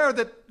wasn't the prayer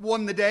that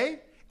won the day.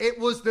 It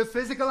was the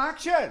physical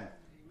action.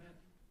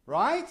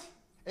 Right?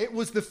 It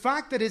was the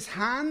fact that his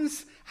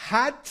hands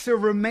had to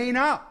remain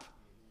up.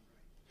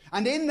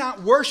 And in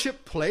that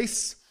worship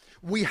place,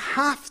 we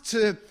have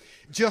to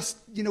just,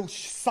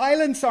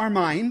 silence our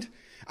mind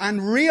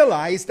and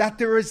realize that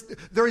there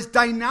is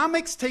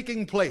dynamics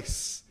taking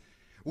place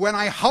when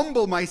I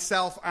humble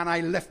myself and I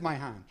lift my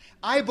hand.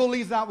 I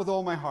believe that with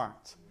all my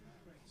heart.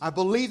 I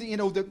believe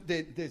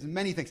that, there's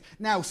many things.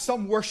 Now,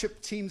 some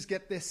worship teams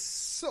get this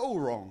so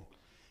wrong.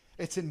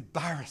 It's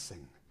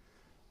embarrassing.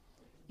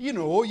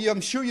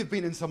 I'm sure you've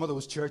been in some of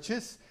those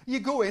churches.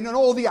 You go in and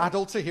all the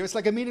adults are here. It's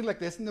like a meeting like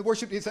this, and the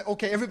worship team say,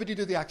 okay, everybody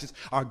do the actions.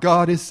 Our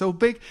God is so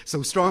big,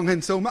 so strong,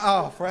 and so...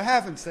 for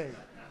heaven's sake.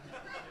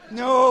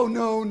 No.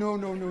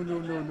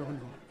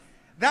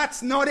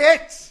 That's not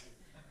it.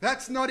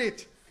 That's not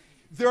it.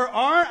 There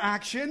are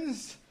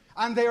actions,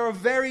 and they are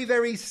very,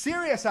 very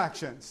serious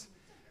actions.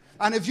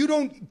 And if you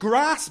don't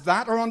grasp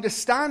that or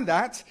understand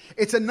that,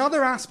 it's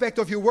another aspect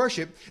of your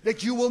worship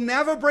that you will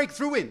never break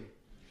through in.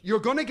 You're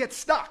going to get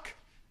stuck.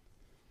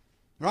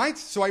 Right?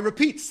 So I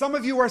repeat, some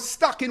of you are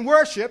stuck in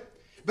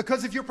worship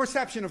because of your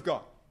perception of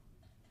God.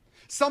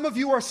 Some of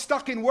you are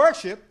stuck in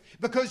worship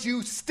because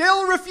you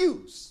still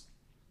refuse.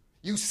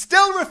 You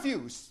still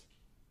refuse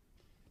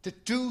to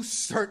do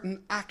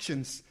certain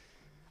actions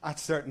at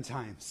certain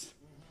times.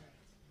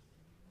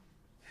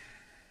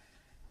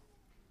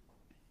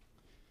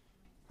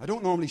 I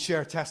don't normally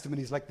share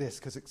testimonies like this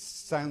because it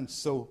sounds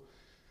so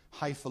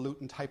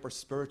highfalutin,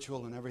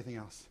 hyper-spiritual and everything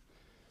else.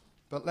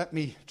 But let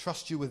me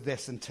trust you with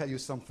this and tell you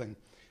something.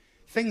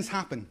 Things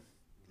happen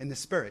in the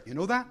Spirit. You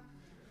know that?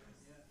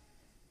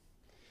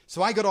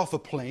 So I got off a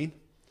plane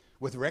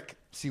with Rick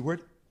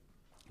Seward.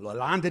 I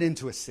landed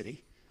into a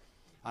city.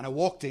 And I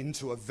walked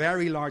into a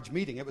very large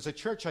meeting. It was a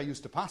church I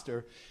used to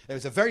pastor. It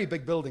was a very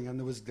big building, and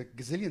there was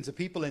gazillions of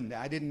people in there.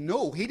 I didn't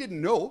know. He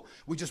didn't know.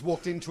 We just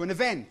walked into an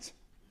event.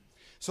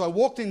 So I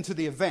walked into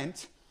the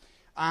event,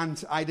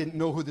 and I didn't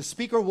know who the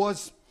speaker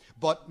was,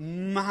 but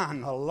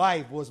man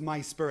alive was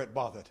my spirit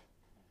bothered.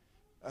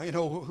 You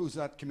know, who's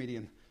that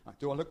comedian?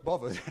 Do I look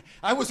bothered?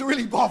 I was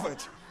really bothered.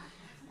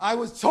 I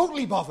was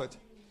totally bothered.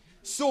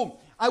 So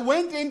I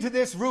went into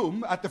this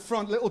room at the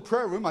front, little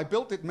prayer room. I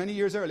built it many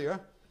years earlier.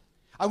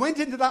 I went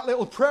into that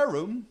little prayer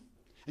room,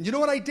 and you know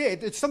what I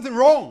did? There's something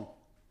wrong.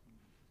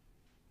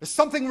 There's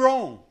something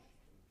wrong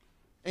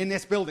in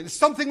this building. There's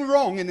something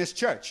wrong in this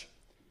church.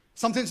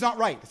 Something's not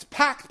right. It's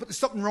packed, but there's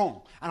something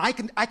wrong. And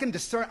I can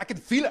discern, I can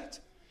feel it.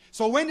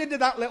 So I went into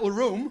that little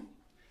room,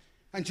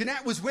 and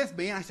Jeanette was with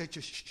me, and I said,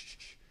 shh, shh, shh,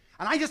 shh.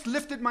 And I just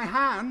lifted my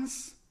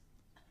hands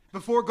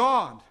before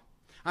God.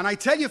 And I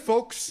tell you,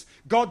 folks,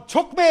 God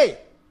took me.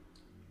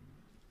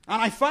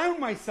 And I found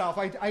myself,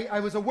 I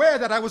was aware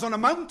that I was on a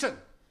mountain.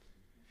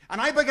 And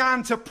I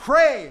began to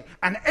pray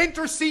and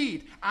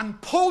intercede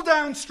and pull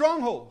down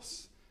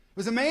strongholds. It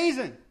was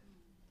amazing.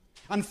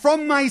 And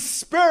from my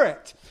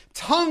spirit,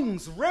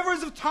 tongues,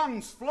 rivers of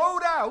tongues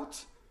flowed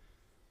out.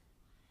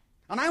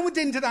 And I went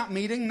into that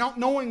meeting not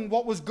knowing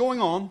what was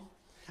going on.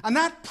 And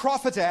that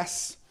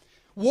prophetess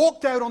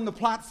walked out on the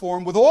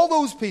platform with all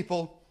those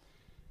people.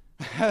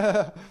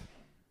 And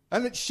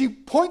she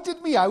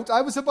pointed me out. I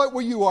was about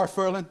where you are,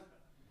 Ferlin.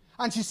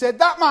 And she said,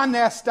 that man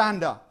there,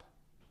 stand up.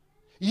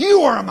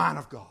 You are a man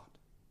of God.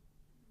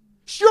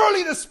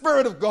 Surely the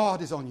Spirit of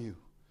God is on you.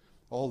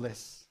 All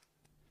this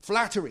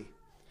flattery.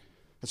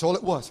 That's all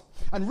it was.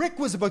 And Rick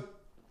was about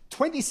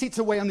 20 seats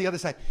away on the other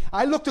side.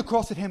 I looked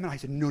across at him and I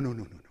said, no.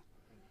 And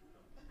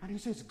he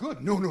says,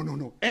 good.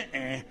 No.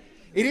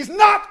 It is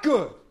not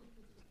good.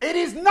 It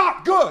is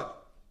not good.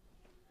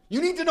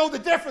 You need to know the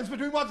difference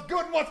between what's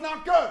good and what's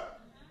not good.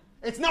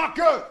 It's not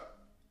good.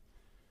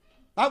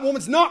 That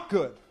woman's not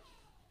good.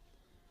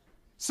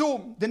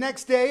 So the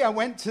next day I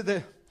went to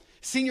the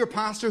senior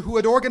pastor who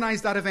had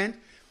organized that event,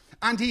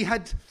 and he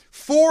had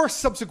 4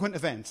 subsequent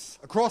events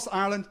across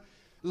Ireland,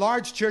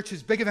 large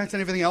churches, big events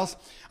and everything else.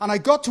 And I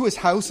got to his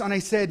house and I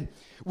said,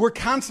 we're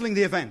cancelling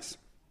the events.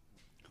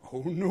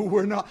 Oh no,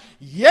 we're not.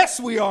 Yes,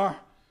 we are.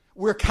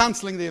 We're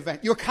cancelling the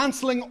event. You're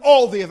cancelling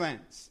all the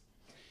events.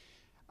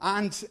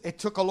 And it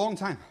took a long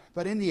time.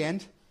 But in the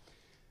end,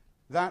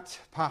 that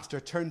pastor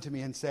turned to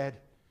me and said,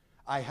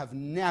 I have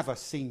never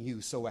seen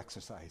you so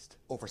exercised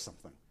over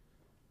something.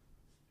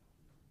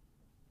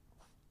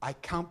 I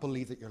can't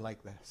believe that you're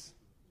like this.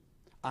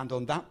 And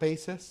on that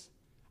basis,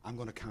 I'm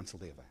going to cancel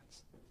the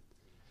events.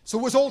 So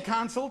it was all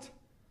cancelled.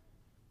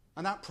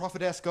 And that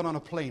prophetess got on a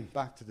plane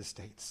back to the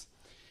States.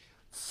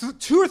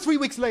 2 or 3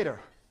 weeks later,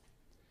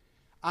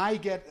 I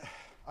can't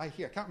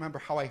remember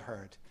how I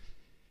heard,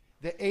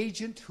 the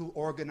agent who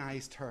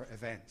organized her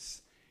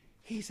events,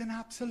 he's an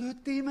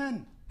absolute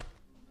demon.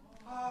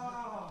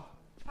 Oh,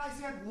 I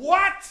said,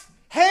 what?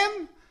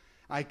 Him?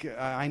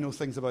 I know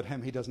things about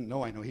him he doesn't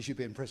know. I know he should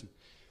be in prison.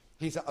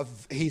 He's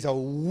a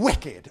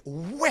wicked,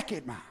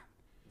 wicked man.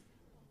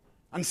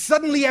 And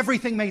suddenly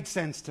everything made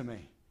sense to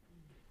me.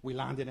 We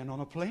landed in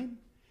on a plane.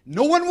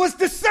 No one was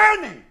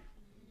discerning.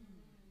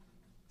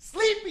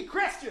 Sleepy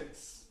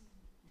Christians.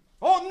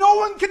 Oh, no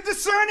one can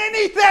discern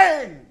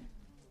anything.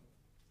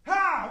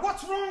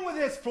 What's wrong with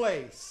this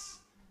place?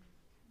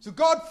 So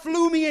God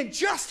flew me in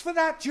just for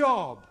that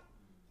job.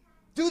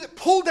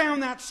 Pull down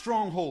that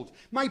stronghold.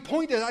 My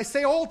point is, I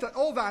say all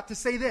that to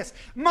say this.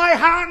 My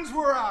hands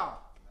were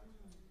up.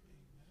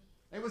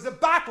 It was a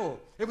battle.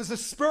 It was a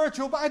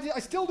spiritual battle. I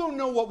still don't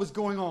know what was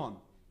going on.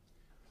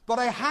 But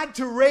I had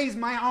to raise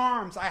my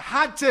arms. I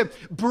had to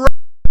break.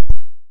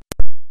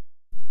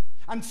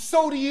 And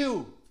so do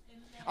you.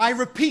 I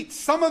repeat,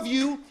 some of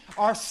you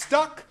are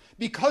stuck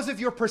because of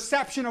your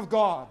perception of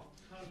God.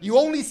 You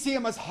only see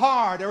him as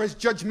hard or as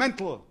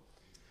judgmental.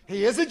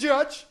 He is a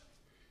judge,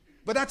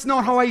 but that's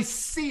not how I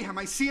see him.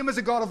 I see him as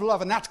a God of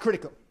love, and that's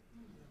critical.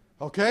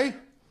 Okay?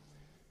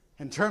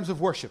 In terms of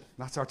worship,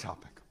 that's our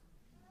topic.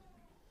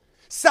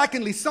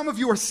 Secondly, some of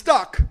you are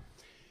stuck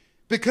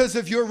because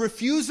of your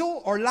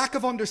refusal or lack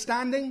of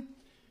understanding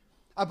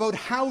about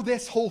how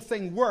this whole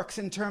thing works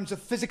in terms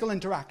of physical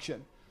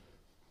interaction.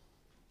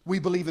 We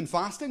believe in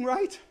fasting,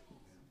 right?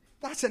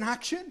 That's an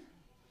action.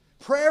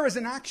 Prayer is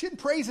an action.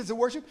 Praise is a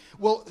worship.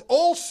 Well,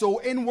 also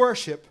in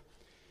worship,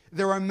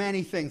 there are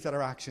many things that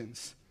are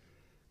actions.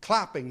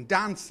 Clapping,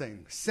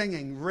 dancing,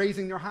 singing,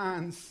 raising your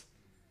hands.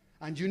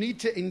 And you need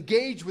to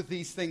engage with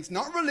these things,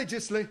 not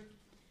religiously,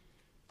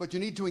 but you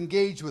need to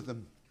engage with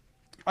them.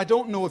 I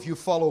don't know if you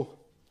follow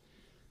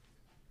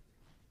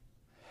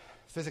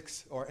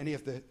physics or any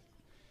of the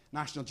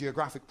National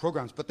Geographic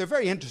programs, but they're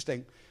very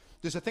interesting.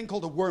 There's a thing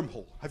called a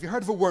wormhole. Have you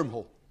heard of a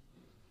wormhole?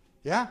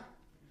 Yeah?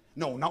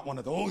 No, not one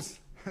of those.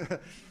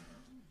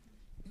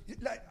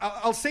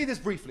 I'll say this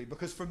briefly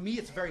because for me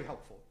it's very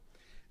helpful.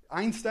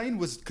 Einstein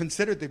was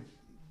considered the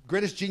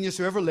greatest genius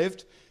who ever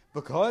lived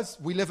because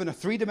we live in a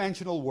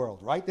three-dimensional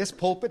world, right? This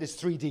pulpit is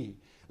 3D.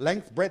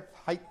 Length, breadth,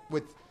 height,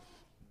 width.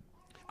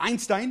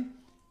 Einstein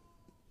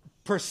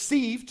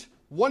perceived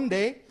one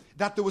day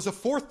that there was a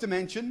fourth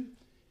dimension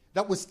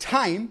that was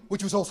time,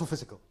 which was also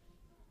physical.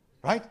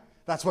 Right?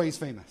 That's why he's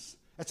famous.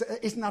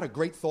 Isn't that a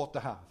great thought to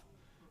have?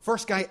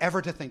 First guy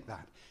ever to think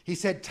that. He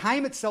said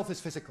time itself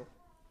is physical.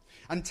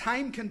 And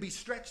time can be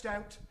stretched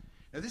out.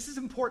 Now this is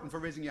important for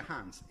raising your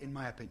hands, in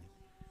my opinion.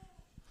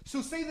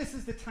 So say this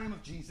is the time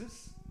of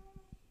Jesus.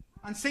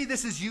 And say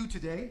this is you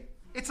today.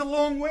 It's a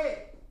long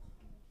way.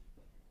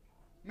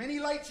 Many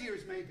light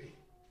years maybe.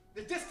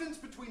 The distance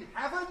between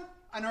heaven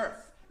and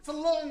earth. It's a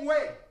long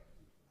way.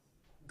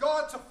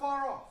 God's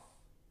afar off.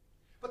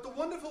 But the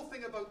wonderful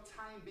thing about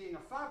time being a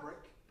fabric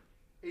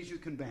is you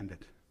can bend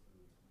it.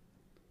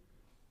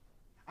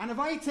 And if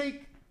I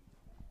take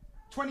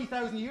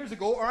 20,000 years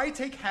ago, or I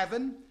take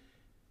heaven,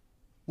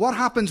 what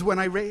happens when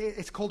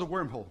it's called a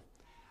wormhole.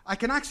 I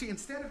can actually,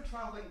 instead of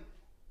traveling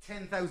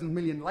 10,000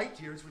 million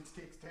light years, which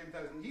takes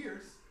 10,000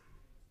 years,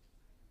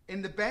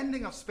 in the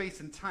bending of space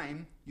and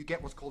time, you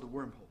get what's called a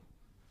wormhole.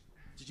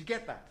 Did you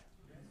get that?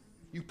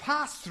 You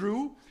pass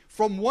through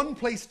from one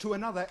place to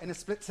another in a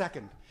split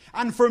second.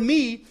 And for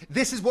me,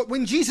 this is what,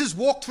 when Jesus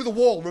walked through the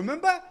wall,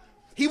 remember?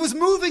 He was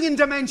moving in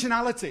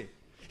dimensionality.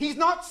 He's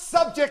not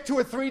subject to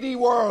a 3D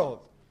world.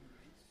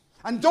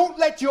 And don't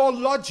let your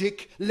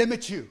logic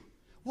limit you.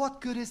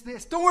 What good is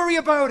this? Don't worry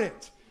about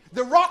it.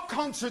 The rock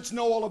concerts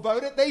know all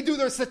about it. They do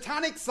their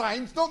satanic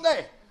signs, don't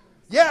they?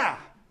 Yeah.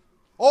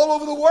 All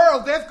over the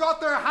world, they've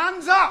got their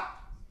hands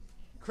up.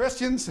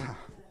 Christians,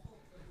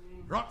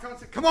 rock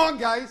concert. Come on,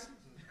 guys.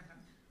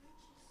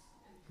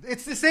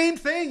 It's the same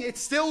thing.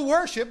 It's still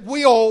worship.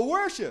 We all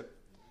worship.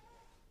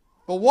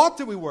 But what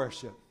do we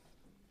worship?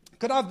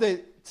 Could I have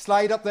the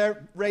slide up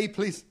there, Ray,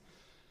 please?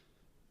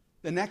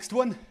 The next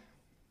one.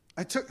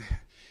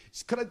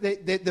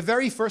 The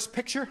very first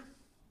picture.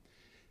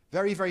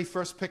 Very, very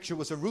first picture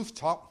was a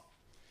rooftop.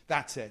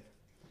 That's it.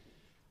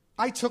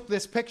 I took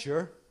this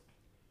picture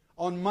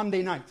on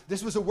Monday night.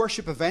 This was a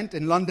worship event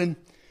in London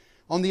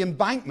on the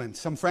Embankment.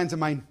 Some friends of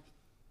mine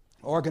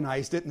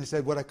organized it and they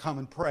said, would I come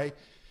and pray?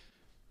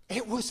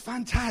 It was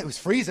fantastic. It was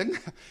freezing,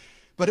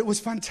 but it was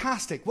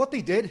fantastic. What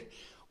they did,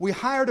 we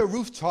hired a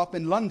rooftop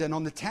in London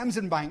on the Thames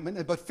Embankment.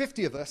 About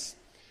 50 of us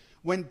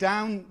went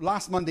down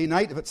last Monday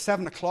night about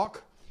 7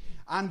 o'clock,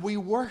 and we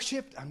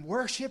worshipped and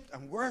worshipped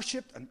and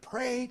worshipped and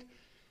prayed.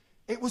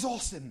 It was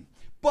awesome.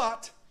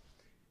 But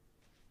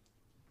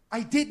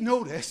I did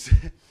notice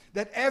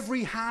that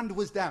every hand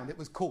was down. It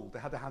was cold. They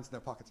had their hands in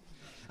their pockets.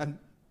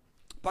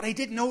 But I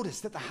did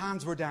notice that the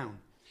hands were down.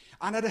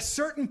 And at a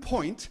certain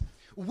point,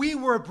 we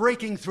were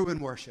breaking through in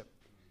worship.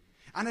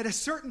 And at a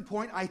certain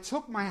point, I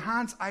took my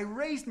hands, I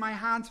raised my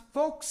hands.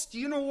 Folks, do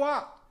you know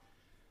what?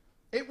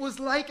 It was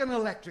like an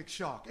electric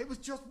shock. It was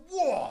just,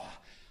 whoa.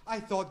 I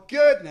thought,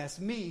 goodness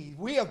me,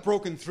 we have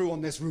broken through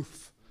on this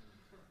roof.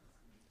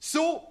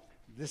 So,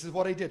 this is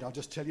what I did. I'll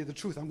just tell you the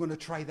truth. I'm going to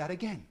try that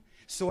again.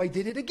 So I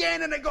did it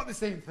again, and I got the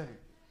same thing.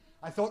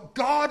 I thought,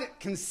 God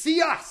can see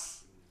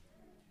us.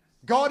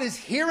 God is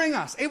hearing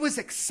us. It was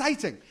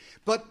exciting.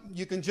 But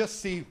you can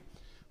just see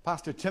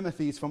Pastor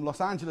Timothy's from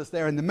Los Angeles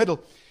there in the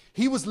middle.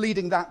 He was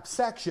leading that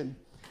section.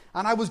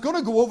 And I was going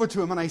to go over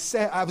to him and I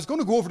say,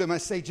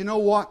 do you know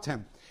what,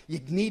 Tim? You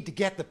need to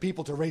get the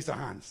people to raise their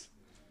hands.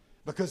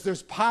 Because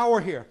there's power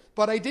here.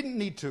 But I didn't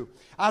need to.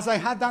 As I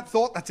had that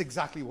thought, that's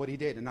exactly what he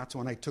did. And that's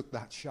when I took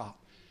that shot.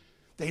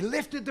 They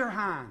lifted their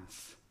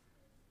hands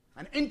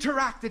and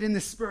interacted in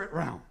the spirit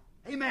realm.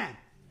 Amen.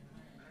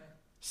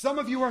 Some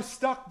of you are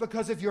stuck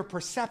because of your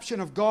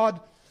perception of God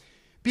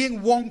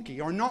being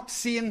wonky or not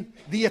seeing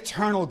the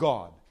eternal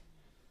God.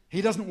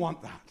 He doesn't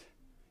want that.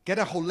 Get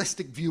a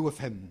holistic view of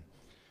him.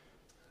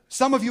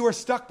 Some of you are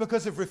stuck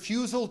because of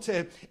refusal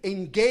to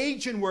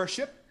engage in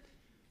worship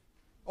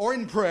or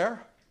in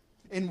prayer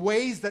in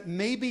ways that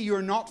maybe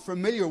you're not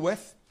familiar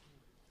with,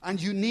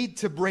 and you need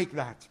to break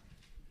that.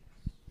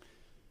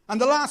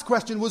 And the last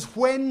question was,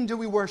 when do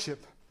we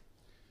worship?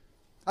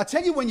 I'll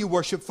tell you when you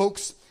worship,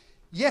 folks.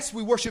 Yes,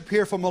 we worship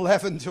here from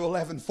 11 to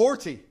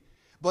 11:40,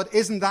 but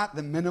isn't that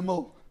the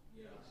minimal?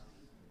 Yes.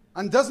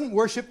 And doesn't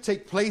worship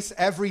take place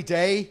every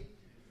day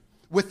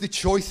with the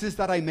choices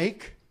that I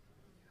make?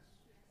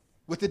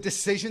 with the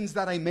decisions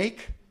that I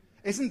make?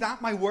 Isn't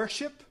that my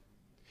worship?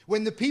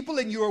 When the people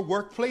in your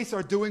workplace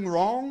are doing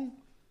wrong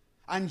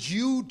and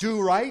you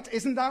do right,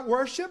 isn't that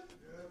worship?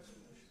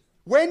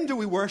 When do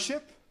we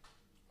worship?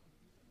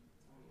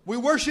 We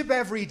worship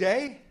every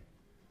day.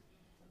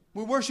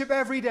 We worship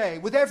every day.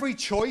 With every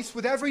choice,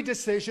 with every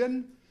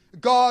decision,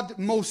 God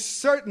most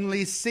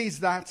certainly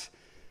sees that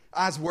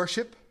as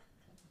worship.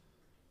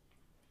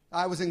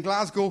 I was in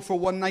Glasgow for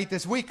one night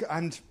this week,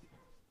 and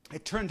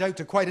it turned out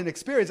to quite an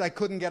experience. I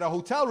couldn't get a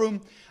hotel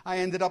room. I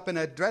ended up in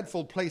a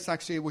dreadful place,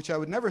 actually, which I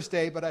would never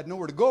stay, but I had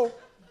nowhere to go.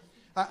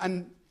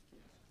 And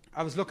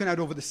I was looking out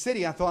over the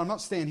city. I thought, I'm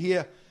not staying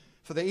here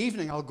for the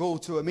evening. I'll go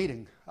to a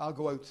meeting. I'll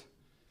go out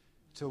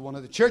to one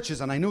of the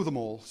churches, and I know them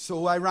all.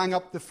 So I rang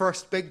up the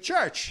first big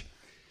church,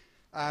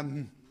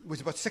 which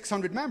was about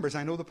 600 members.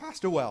 I know the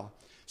pastor well.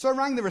 So I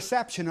rang the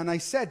reception, and I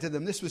said to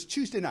them, this was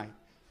Tuesday night.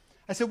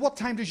 I said, what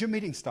time does your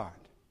meeting start?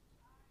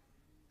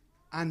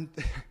 And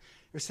the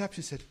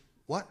reception said,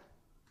 what?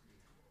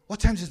 What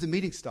time does the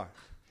meeting start?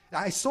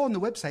 I saw on the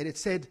website, it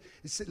said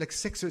it's like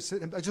 6 or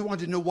 7. I just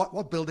wanted to know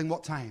what building,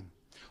 what time.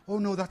 Oh,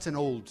 no, that's an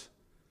old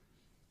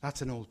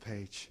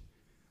page.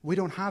 We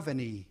don't have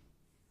any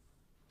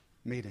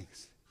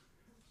meetings.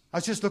 I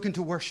was just looking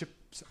to worship.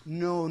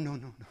 No.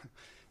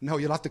 No,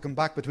 you'll have to come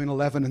back between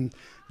 11 and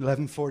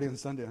 11:40 on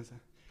Sunday.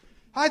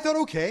 I thought,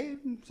 okay,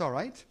 it's all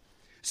right.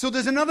 So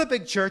there's another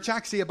big church,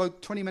 actually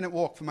about 20-minute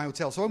walk from my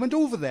hotel. So I went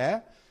over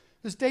there.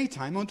 It was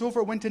daytime. I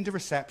went into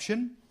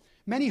reception.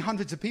 Many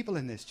hundreds of people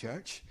in this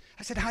church.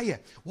 I said, hiya,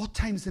 what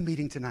time's the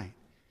meeting tonight?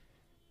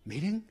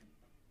 Meeting?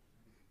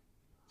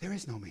 There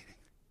is no meeting.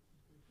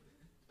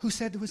 Who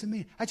said there was a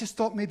meeting? I just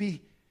thought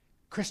maybe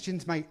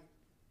Christians might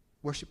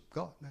worship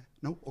God.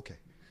 No? Okay.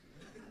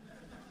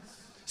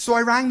 So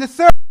I rang the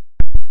third.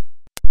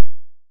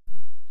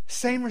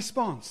 Same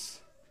response.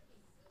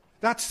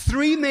 That's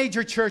 3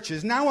 major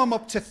churches. Now I'm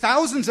up to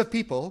thousands of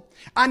people.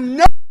 And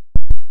no.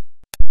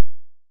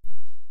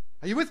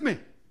 Are you with me?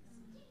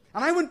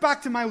 And I went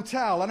back to my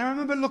hotel, and I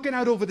remember looking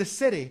out over the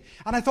city,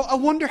 and I thought, I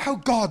wonder how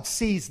God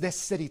sees this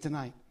city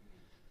tonight.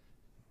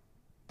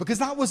 Because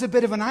that was a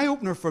bit of an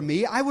eye-opener for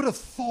me. I would have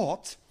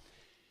thought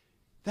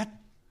that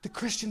the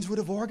Christians would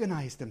have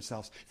organized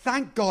themselves.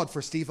 Thank God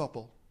for Steve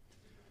Uppel.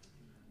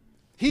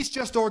 He's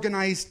just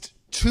organized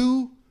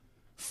 2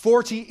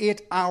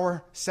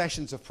 48-hour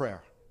sessions of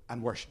prayer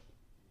and worship.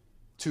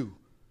 2.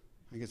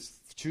 I think it's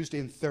Tuesday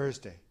and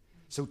Thursday.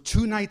 So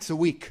 2 nights a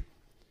week.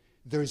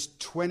 There's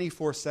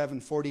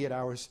 24/7, 48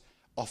 hours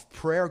of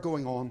prayer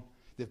going on.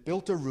 They've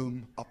built a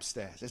room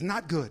upstairs. Isn't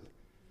that good?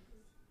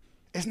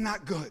 Isn't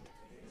that good?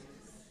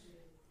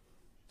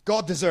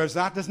 God deserves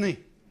that, doesn't he?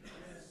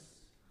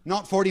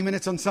 Not 40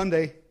 minutes on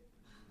Sunday.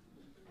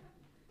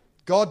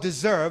 God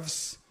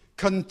deserves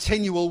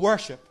continual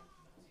worship.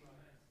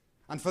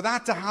 And for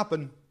that to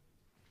happen,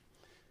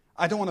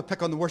 I don't want to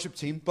pick on the worship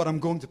team, but I'm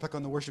going to pick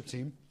on the worship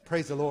team.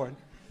 Praise the Lord.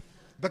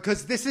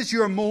 Because this is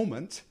your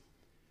moment.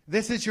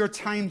 This is your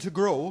time to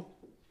grow,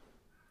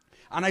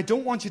 and I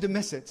don't want you to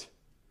miss it.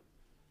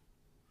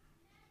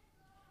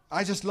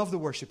 I just love the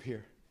worship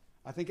here.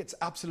 I think it's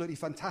absolutely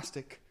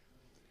fantastic.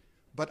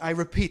 But I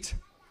repeat,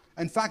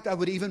 in fact, I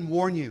would even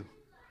warn you,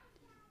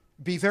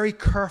 be very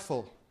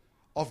careful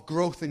of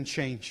growth and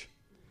change,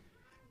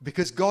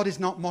 because God is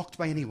not mocked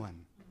by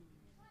anyone.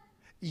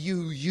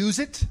 You use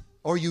it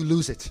or you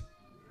lose it.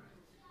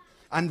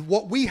 And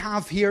what we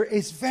have here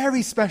is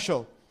very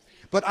special.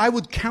 But I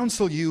would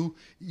counsel you,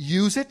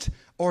 use it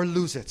or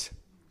lose it.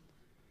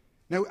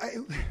 Now,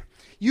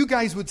 you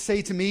guys would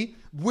say to me,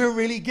 we're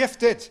really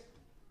gifted.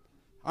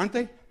 Aren't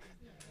they?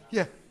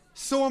 Yeah.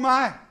 So am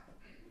I.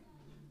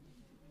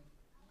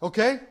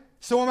 Okay?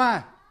 So am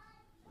I.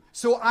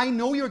 So I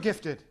know you're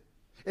gifted.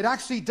 It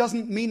actually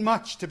doesn't mean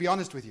much, to be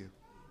honest with you.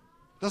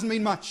 It doesn't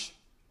mean much.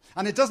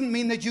 And it doesn't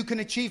mean that you can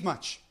achieve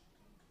much.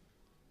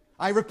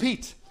 I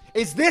repeat,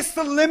 is this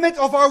the limit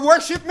of our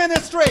worship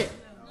ministry?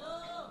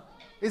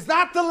 Is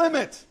that the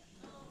limit?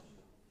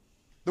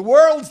 The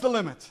world's the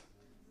limit.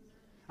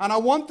 And I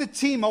want the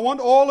team, I want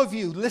all of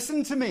you,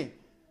 listen to me.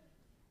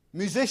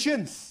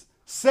 Musicians,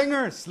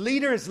 singers,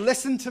 leaders,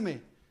 listen to me.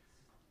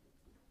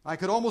 I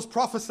could almost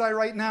prophesy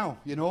right now,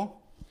 you know.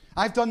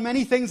 I've done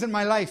many things in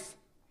my life.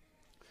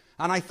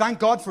 And I thank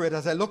God for it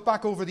as I look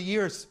back over the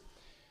years.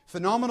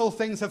 Phenomenal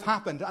things have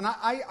happened. And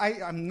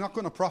I'm not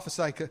going to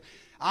prophesy.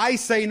 I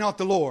say not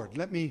the Lord.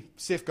 Let me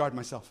safeguard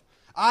myself.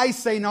 I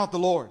say not the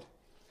Lord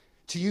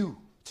to you,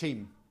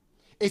 team,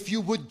 if you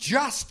would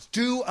just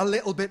do a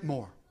little bit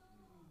more.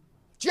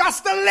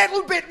 Just a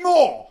little bit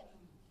more.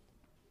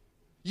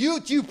 Do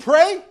you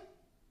pray?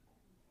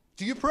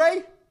 Do you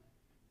pray?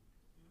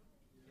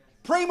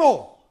 Pray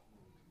more.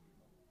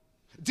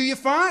 Do you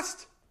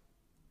fast?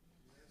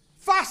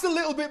 Fast a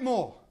little bit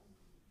more.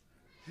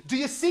 Do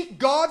you seek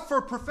God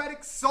for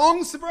prophetic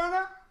songs,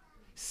 Sabrina?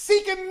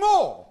 Seek Him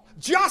more.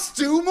 Just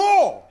do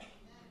more.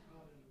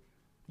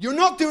 You're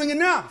not doing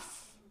enough.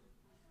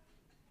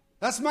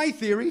 That's my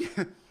theory.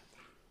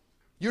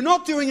 You're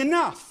not doing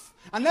enough.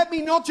 And let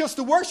me not just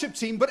the worship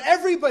team, but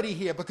everybody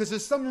here, because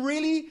there's some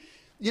really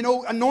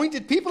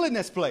anointed people in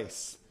this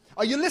place.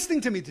 Are you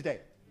listening to me today?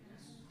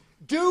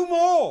 Do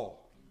more.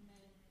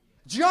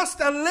 Just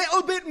a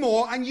little bit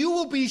more, and you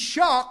will be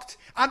shocked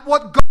at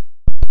what God...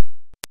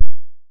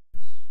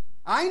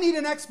 I need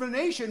an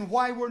explanation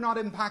why we're not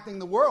impacting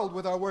the world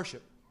with our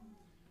worship.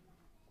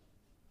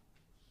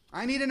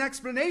 I need an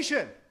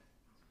explanation.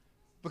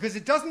 Because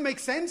it doesn't make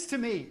sense to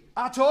me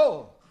at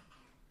all.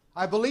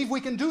 I believe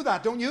we can do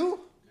that, don't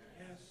you?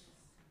 Yes.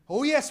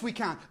 Oh, yes, we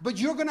can. But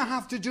you're going to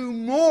have to do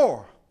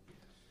more.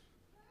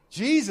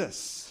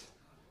 Jesus.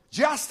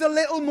 Just a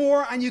little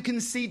more, and you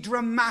can see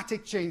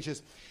dramatic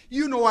changes.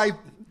 I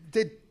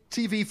did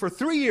TV for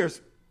 3 years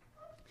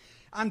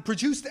and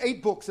produced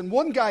 8 books. And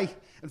one guy,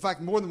 in fact,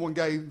 more than one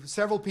guy,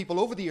 several people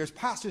over the years,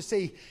 pastors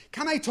say,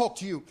 "Can I talk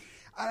to you?"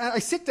 I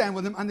sit down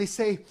with them and they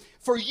say,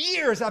 "For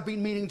years I've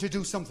been meaning to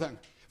do something.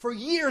 For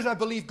years I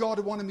believe God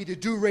had wanted me to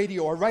do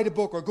radio or write a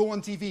book or go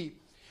on TV.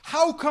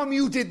 How come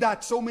you did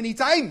that so many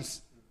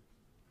times?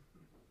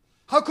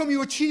 How come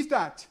you achieved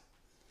that?"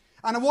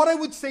 And what I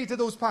would say to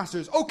those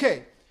pastors,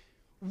 "Okay,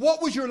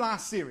 what was your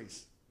last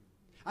series?"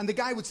 And the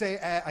guy would say,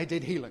 "I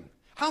did healing."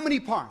 "How many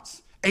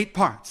parts?" 8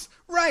 parts.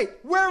 "Right,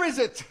 where is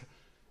it?"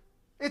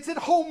 "It's at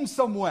home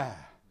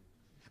somewhere."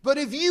 But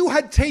if you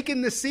had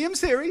taken the same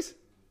series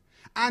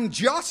and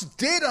just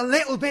did a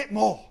little bit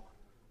more,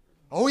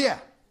 oh yeah,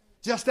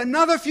 just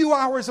another few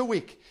hours a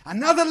week,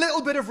 another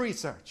little bit of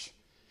research,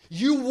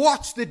 you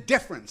watch the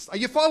difference. Are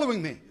you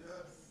following me?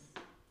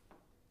 Yes.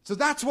 So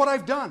that's what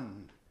I've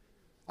done.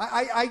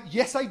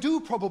 Yes, I do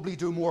probably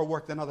do more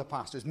work than other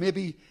pastors.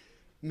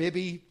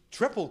 Maybe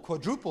triple,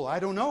 quadruple, I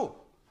don't know.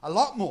 A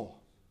lot more.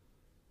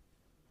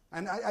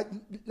 And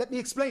let me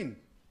explain.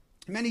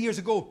 Many years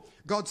ago,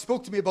 God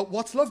spoke to me about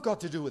what's love got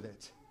to do with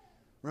it.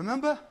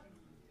 Remember?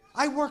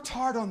 I worked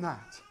hard on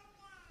that.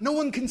 No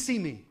one can see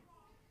me.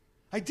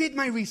 I did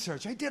my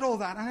research. I did all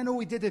that. And I know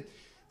we did a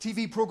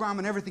TV program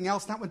and everything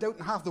else. That went out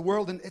in half the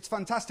world, and it's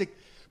fantastic.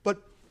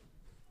 But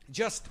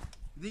just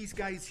these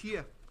guys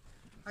here.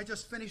 I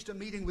just finished a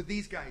meeting with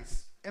these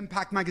guys.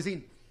 Impact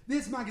Magazine.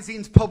 This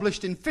magazine's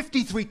published in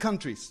 53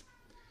 countries.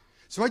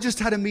 So I just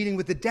had a meeting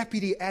with the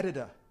deputy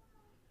editor.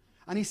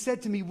 And he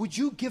said to me, "Would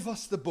you give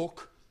us the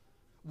book,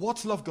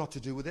 What's Love Got to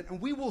Do with It? And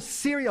we will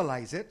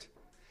serialize it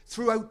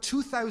throughout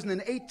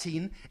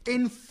 2018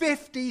 in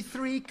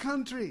 53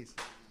 countries."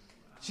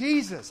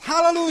 Jesus.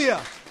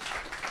 Hallelujah.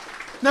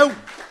 Now,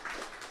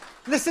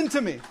 listen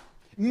to me.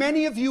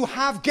 Many of you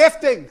have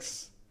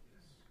giftings,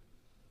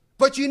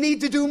 but you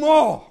need to do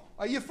more.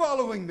 Are you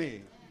following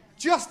me?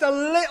 Just a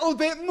little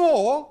bit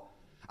more,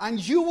 and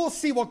you will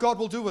see what God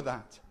will do with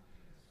that.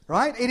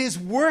 Right? It is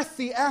worth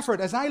the effort.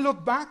 As I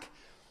look back,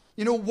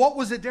 what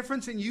was the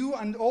difference in you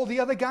and all the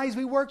other guys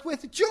we worked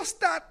with? Just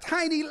that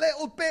tiny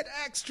little bit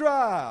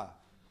extra.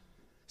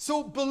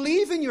 So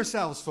believe in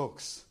yourselves,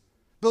 folks.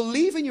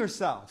 Believe in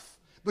yourself.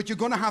 But you're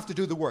going to have to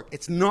do the work.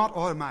 It's not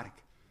automatic.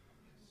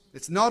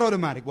 It's not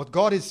automatic. What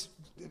God is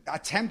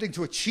attempting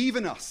to achieve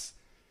in us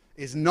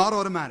is not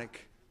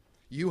automatic.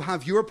 You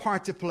have your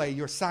part to play,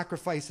 your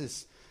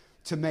sacrifices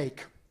to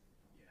make.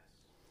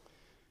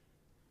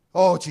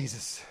 Oh,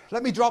 Jesus.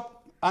 Let me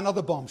drop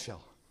another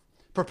bombshell.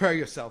 Prepare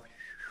yourself.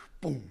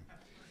 Boom.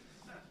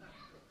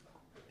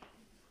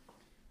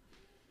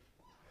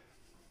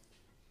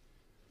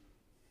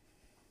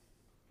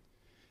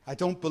 I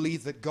don't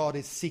believe that God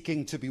is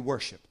seeking to be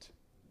worshipped.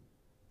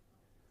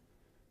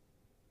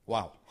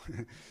 Wow.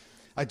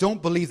 I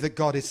don't believe that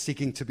God is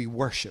seeking to be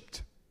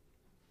worshipped.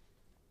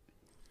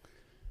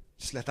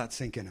 Just let that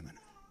sink in a minute.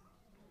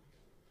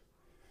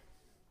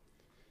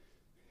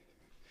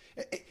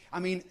 I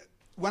mean,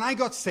 when I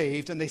got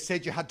saved and they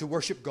said you had to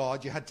worship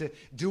God, you had to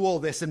do all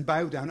this and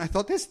bow down, I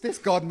thought, this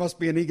God must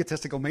be an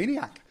egotistical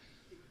maniac.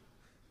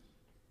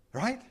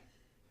 Right?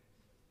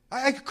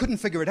 I couldn't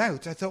figure it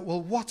out. I thought,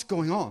 well, what's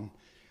going on?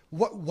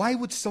 Why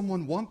would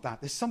someone want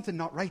that? There's something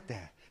not right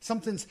there.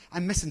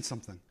 I'm missing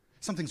something.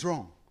 Something's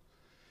wrong.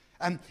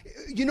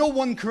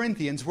 1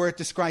 Corinthians where it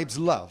describes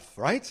love,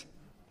 right?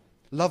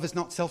 Love is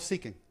not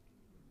self-seeking.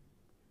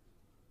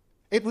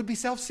 It would be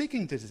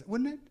self-seeking,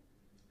 wouldn't it?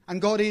 And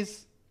God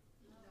is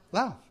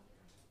love.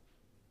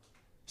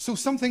 So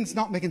something's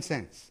not making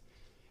sense.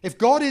 If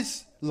God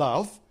is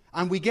love,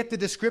 and we get the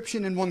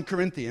description in 1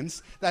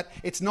 Corinthians that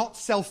it's not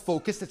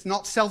self-focused, it's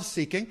not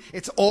self-seeking,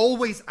 it's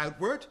always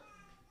outward,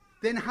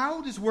 then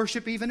how does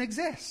worship even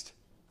exist?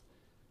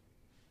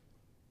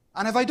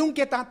 And if I don't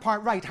get that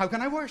part right, how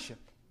can I worship?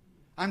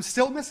 I'm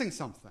still missing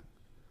something.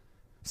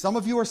 Some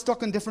of you are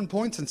stuck on different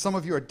points, and some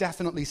of you are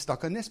definitely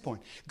stuck on this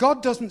point.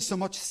 God doesn't so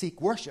much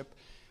seek worship,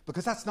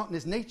 because that's not in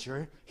his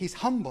nature. He's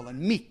humble and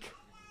meek.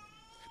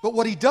 But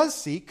what he does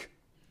seek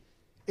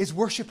is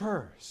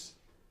worshipers.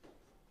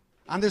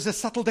 And there's a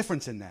subtle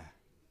difference in there.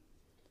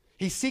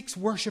 He seeks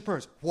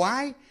worshipers.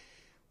 Why?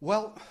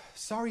 Well,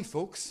 sorry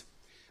folks,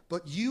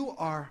 but you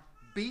are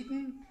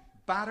beaten,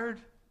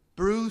 battered,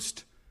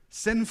 bruised,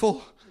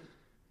 sinful.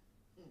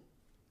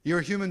 You're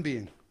a human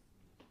being.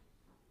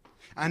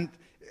 And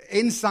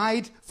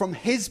inside, from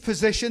his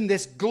position,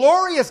 this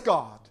glorious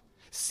God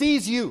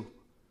sees you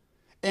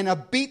in a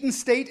beaten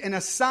state, in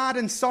a sad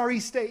and sorry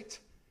state.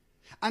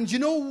 And you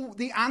know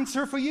the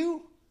answer for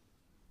you?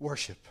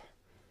 Worship.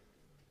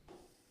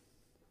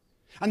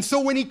 And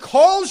so when he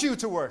calls you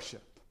to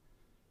worship,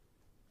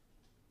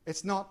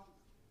 it's not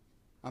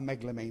a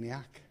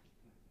megalomaniac.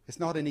 It's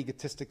not an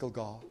egotistical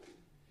God.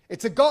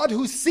 It's a God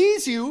who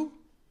sees you,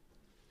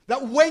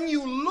 that when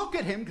you look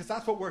at him, because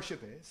that's what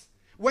worship is,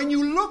 when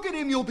you look at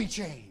him, you'll be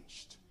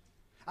changed.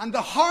 And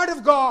the heart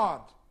of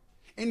God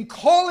in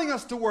calling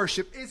us to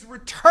worship is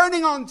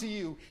returning unto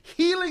you,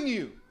 healing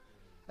you.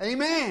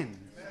 Amen.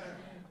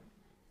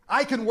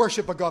 I can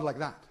worship a God like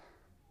that.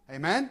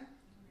 Amen?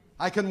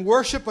 I can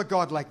worship a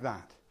God like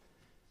that.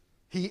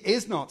 He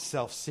is not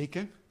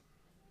self-seeking.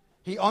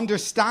 He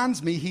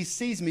understands me. He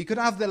sees me. Could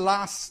I have the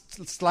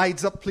last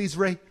slides up, please,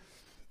 Ray?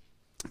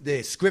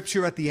 The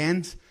scripture at the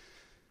end.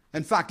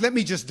 In fact, let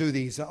me just do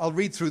these. I'll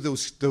read through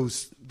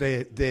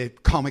the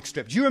comic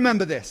strips. You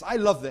remember this. I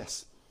love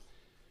this.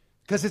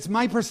 Because it's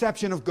my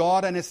perception of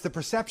God, and it's the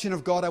perception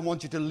of God I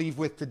want you to leave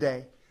with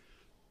today.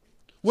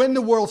 When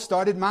the world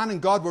started, man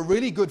and God were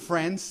really good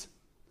friends,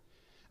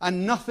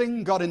 and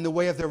nothing got in the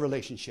way of their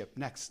relationship.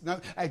 Next.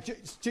 Now,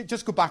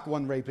 just go back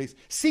one, Ray, please.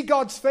 See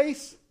God's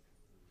face?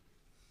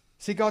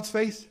 See God's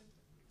face?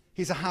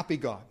 He's a happy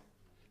God.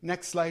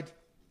 Next slide.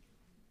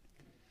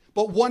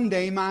 But one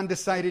day, man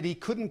decided he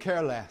couldn't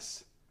care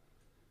less.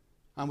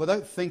 And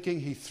without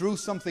thinking, he threw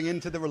something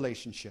into the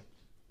relationship.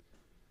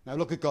 Now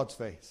look at God's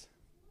face.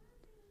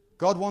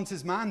 God wants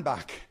his man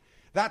back.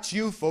 That's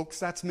you, folks.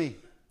 That's me.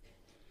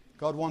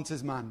 God wants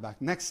his man back.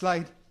 Next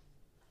slide.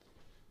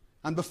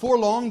 And before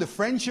long, the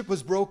friendship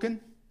was broken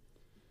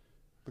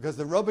because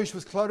the rubbish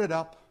was cluttered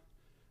up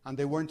and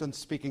they weren't on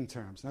speaking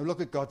terms. Now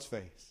look at God's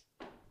face.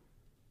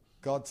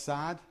 God's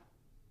sad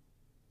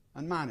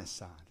and man is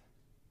sad.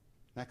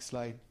 Next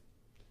slide.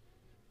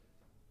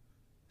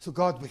 So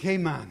God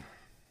became man.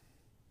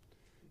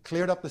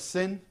 Cleared up the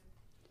sin.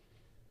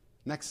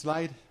 Next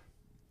slide.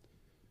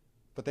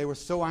 But they were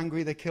so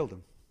angry they killed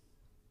him.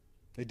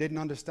 They didn't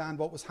understand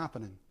what was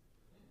happening.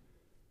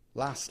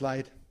 Last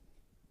slide.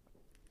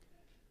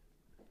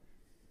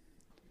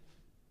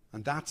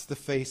 And that's the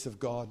face of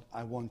God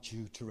I want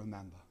you to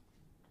remember.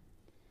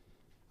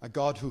 A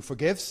God who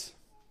forgives.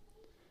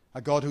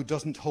 A God who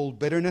doesn't hold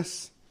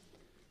bitterness.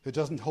 Who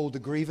doesn't hold the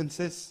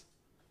grievances.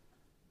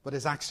 But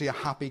is actually a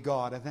happy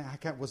God.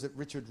 Was it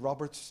Richard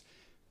Roberts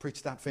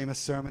preached that famous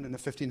sermon in the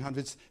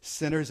 1500s?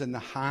 Sinners in the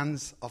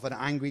hands of an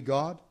angry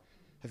God.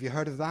 Have you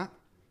heard of that?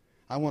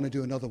 I want to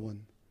do another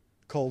one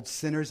called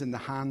Sinners in the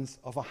Hands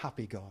of a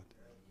Happy God.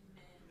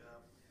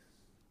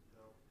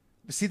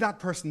 See that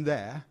person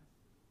there?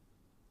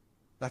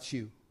 That's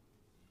you.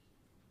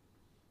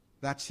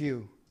 That's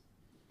you.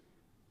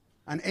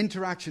 An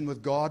interaction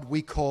with God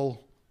we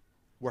call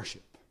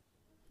worship.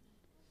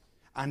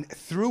 And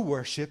through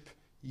worship,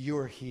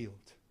 you're healed.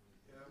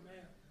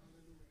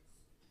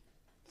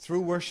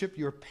 Through worship,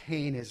 your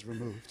pain is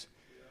removed.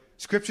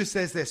 Scripture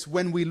says this: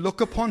 when we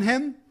look upon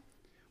him,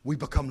 we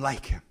become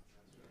like him.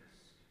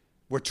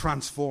 We're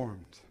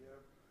transformed.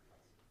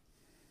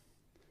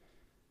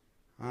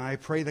 I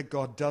pray that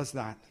God does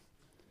that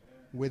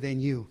within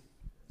you.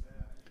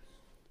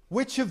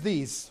 Which of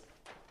these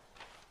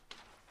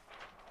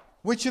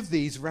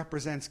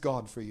represents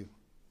God for you?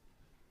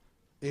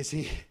 Is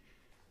he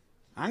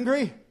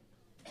angry?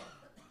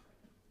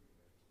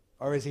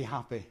 Or is he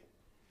happy?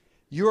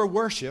 Your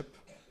worship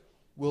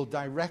will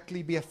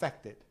directly be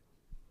affected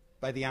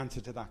by the answer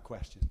to that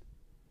question.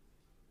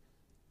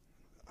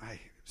 I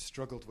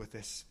struggled with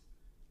this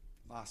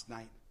last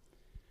night.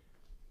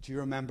 Do you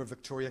remember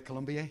Victoria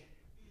Columbier?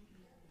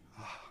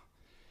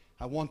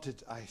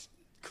 I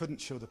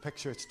couldn't show the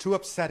picture. It's too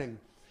upsetting.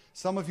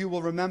 Some of you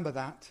will remember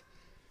that.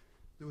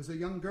 There was a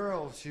young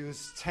girl. She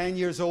was 10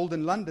 years old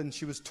in London.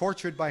 She was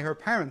tortured by her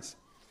parents.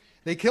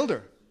 They killed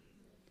her.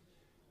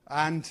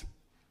 And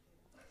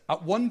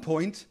at one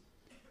point,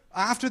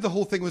 after the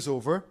whole thing was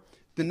over,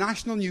 the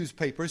national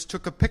newspapers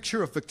took a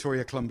picture of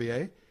Victoria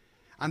Columbier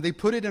and they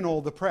put it in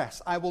all the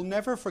press. I will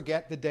never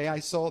forget the day I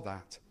saw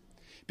that,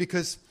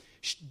 because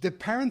the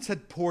parents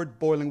had poured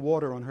boiling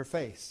water on her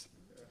face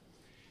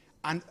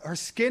and her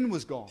skin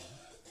was gone.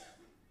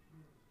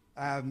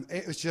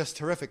 It was just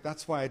horrific.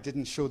 That's why I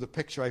didn't show the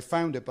picture. I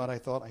found it, but I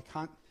thought I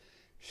can't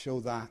show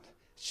that.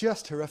 It's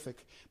just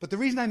horrific. But the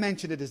reason I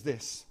mention it is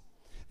this: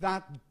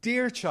 that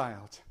dear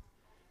child,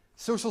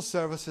 social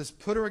services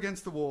put her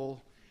against the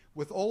wall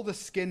with all the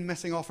skin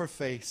missing off her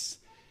face,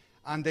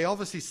 and they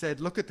obviously said,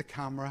 look at the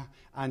camera,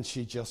 and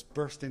she just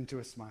burst into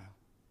a smile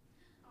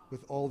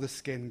with all the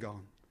skin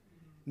gone.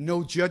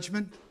 No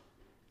judgment,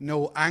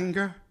 no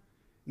anger,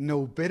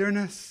 no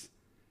bitterness.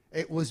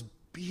 It was a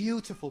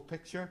beautiful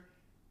picture,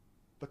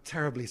 but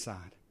terribly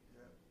sad.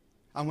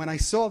 And when I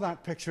saw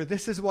that picture,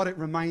 this is what it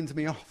reminds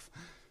me of.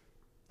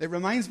 It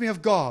reminds me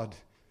of God.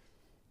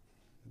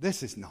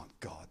 This is not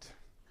God.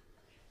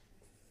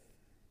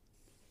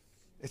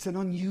 It's an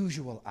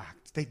unusual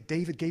act.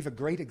 David gave a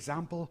great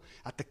example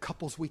at the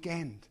couples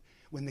weekend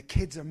when the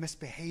kids are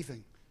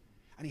misbehaving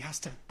and he has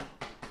to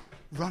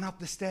run up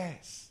the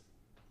stairs.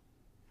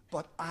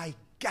 But I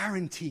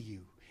guarantee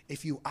you,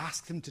 if you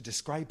ask them to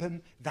describe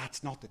him,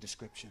 that's not the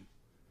description.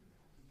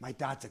 My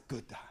dad's a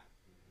good dad.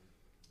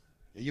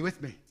 Are you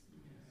with me?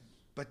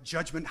 But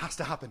judgment has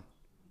to happen.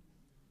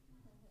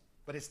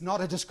 But it's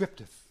not a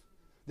descriptive.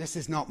 This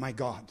is not my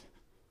God.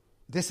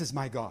 This is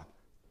my God.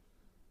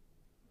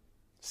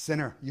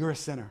 Sinner, you're a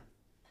sinner.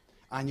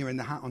 And you're in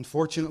the hand.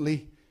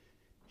 Unfortunately,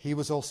 he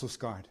was also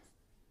scarred.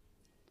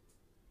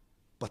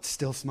 But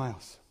still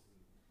smiles.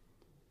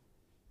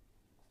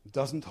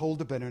 Doesn't hold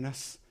the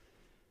bitterness.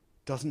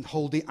 Doesn't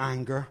hold the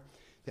anger.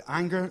 The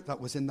anger that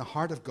was in the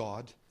heart of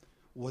God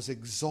was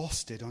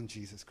exhausted on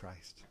Jesus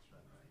Christ.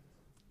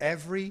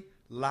 Every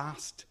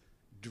last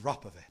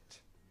drop of it.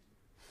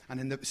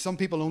 And some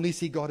people only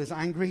see God as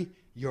angry.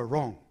 You're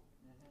wrong.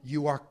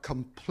 You are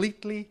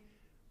completely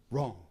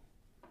wrong.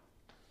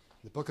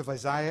 In the book of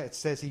Isaiah, it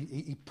says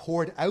he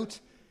poured out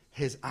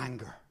his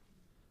anger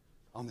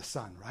on the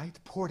Son, right?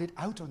 Poured it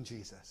out on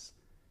Jesus.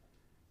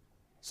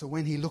 So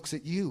when he looks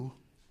at you,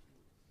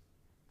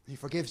 he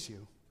forgives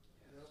you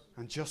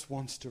and just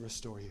wants to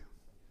restore you.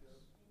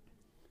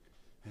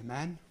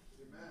 Amen?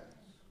 Amen.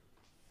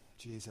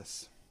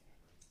 Jesus.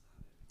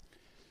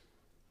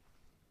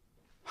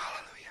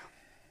 Hallelujah.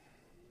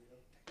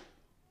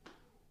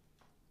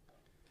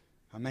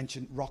 I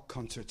mentioned rock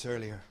concerts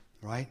earlier,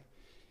 right?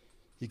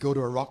 You go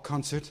to a rock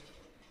concert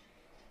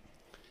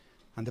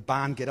and the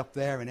band get up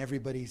there and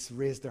everybody's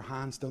raised their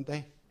hands, don't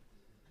they?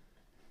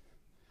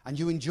 And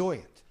you enjoy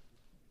it.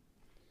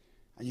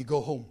 And you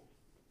go home.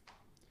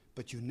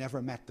 But you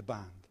never met the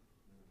band.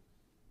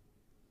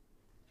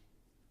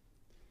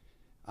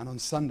 And on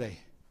Sunday,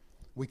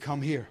 we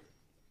come here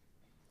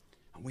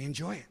and we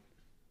enjoy it.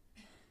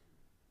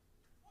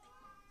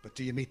 But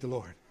do you meet the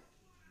Lord?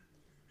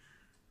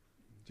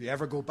 Do you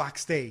ever go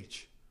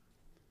backstage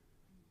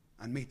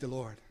and meet the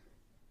Lord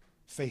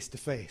face to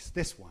face?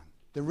 This one,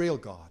 the real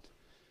God,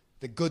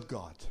 the good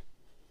God.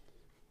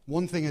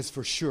 One thing is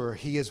for sure,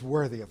 he is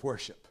worthy of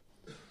worship.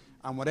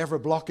 And whatever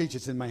blockage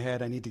is in my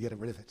head, I need to get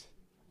rid of it.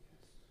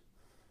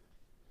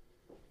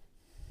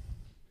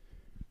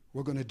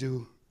 We're going to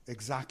do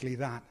exactly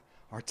that.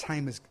 Our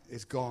time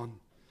is gone.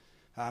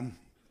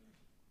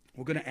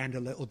 We're going to end a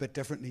little bit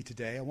differently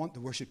today. I want the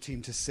worship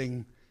team to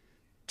sing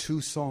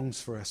 2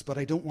 songs for us, but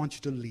I don't want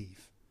you to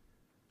leave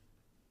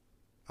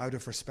out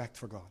of respect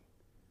for God.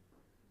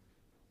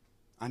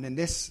 And in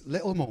this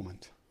little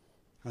moment,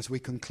 as we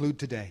conclude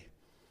today,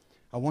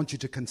 I want you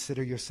to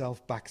consider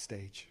yourself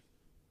backstage.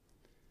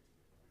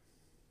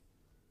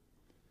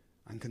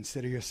 And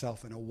consider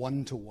yourself in a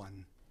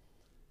one-to-one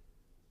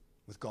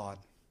with God.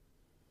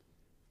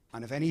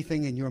 And if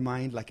anything in your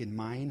mind, like in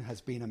mine, has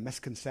been a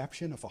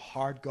misconception of a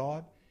hard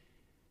God,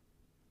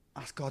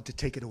 ask God to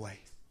take it away.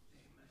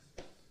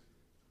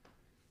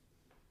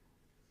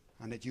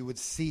 And that you would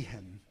see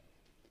him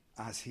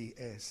as he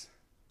is.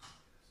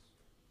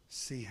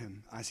 See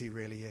him as he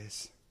really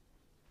is.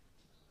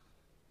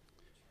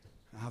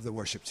 Have the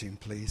worship team,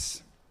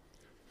 please.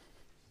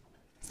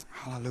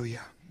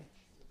 Hallelujah.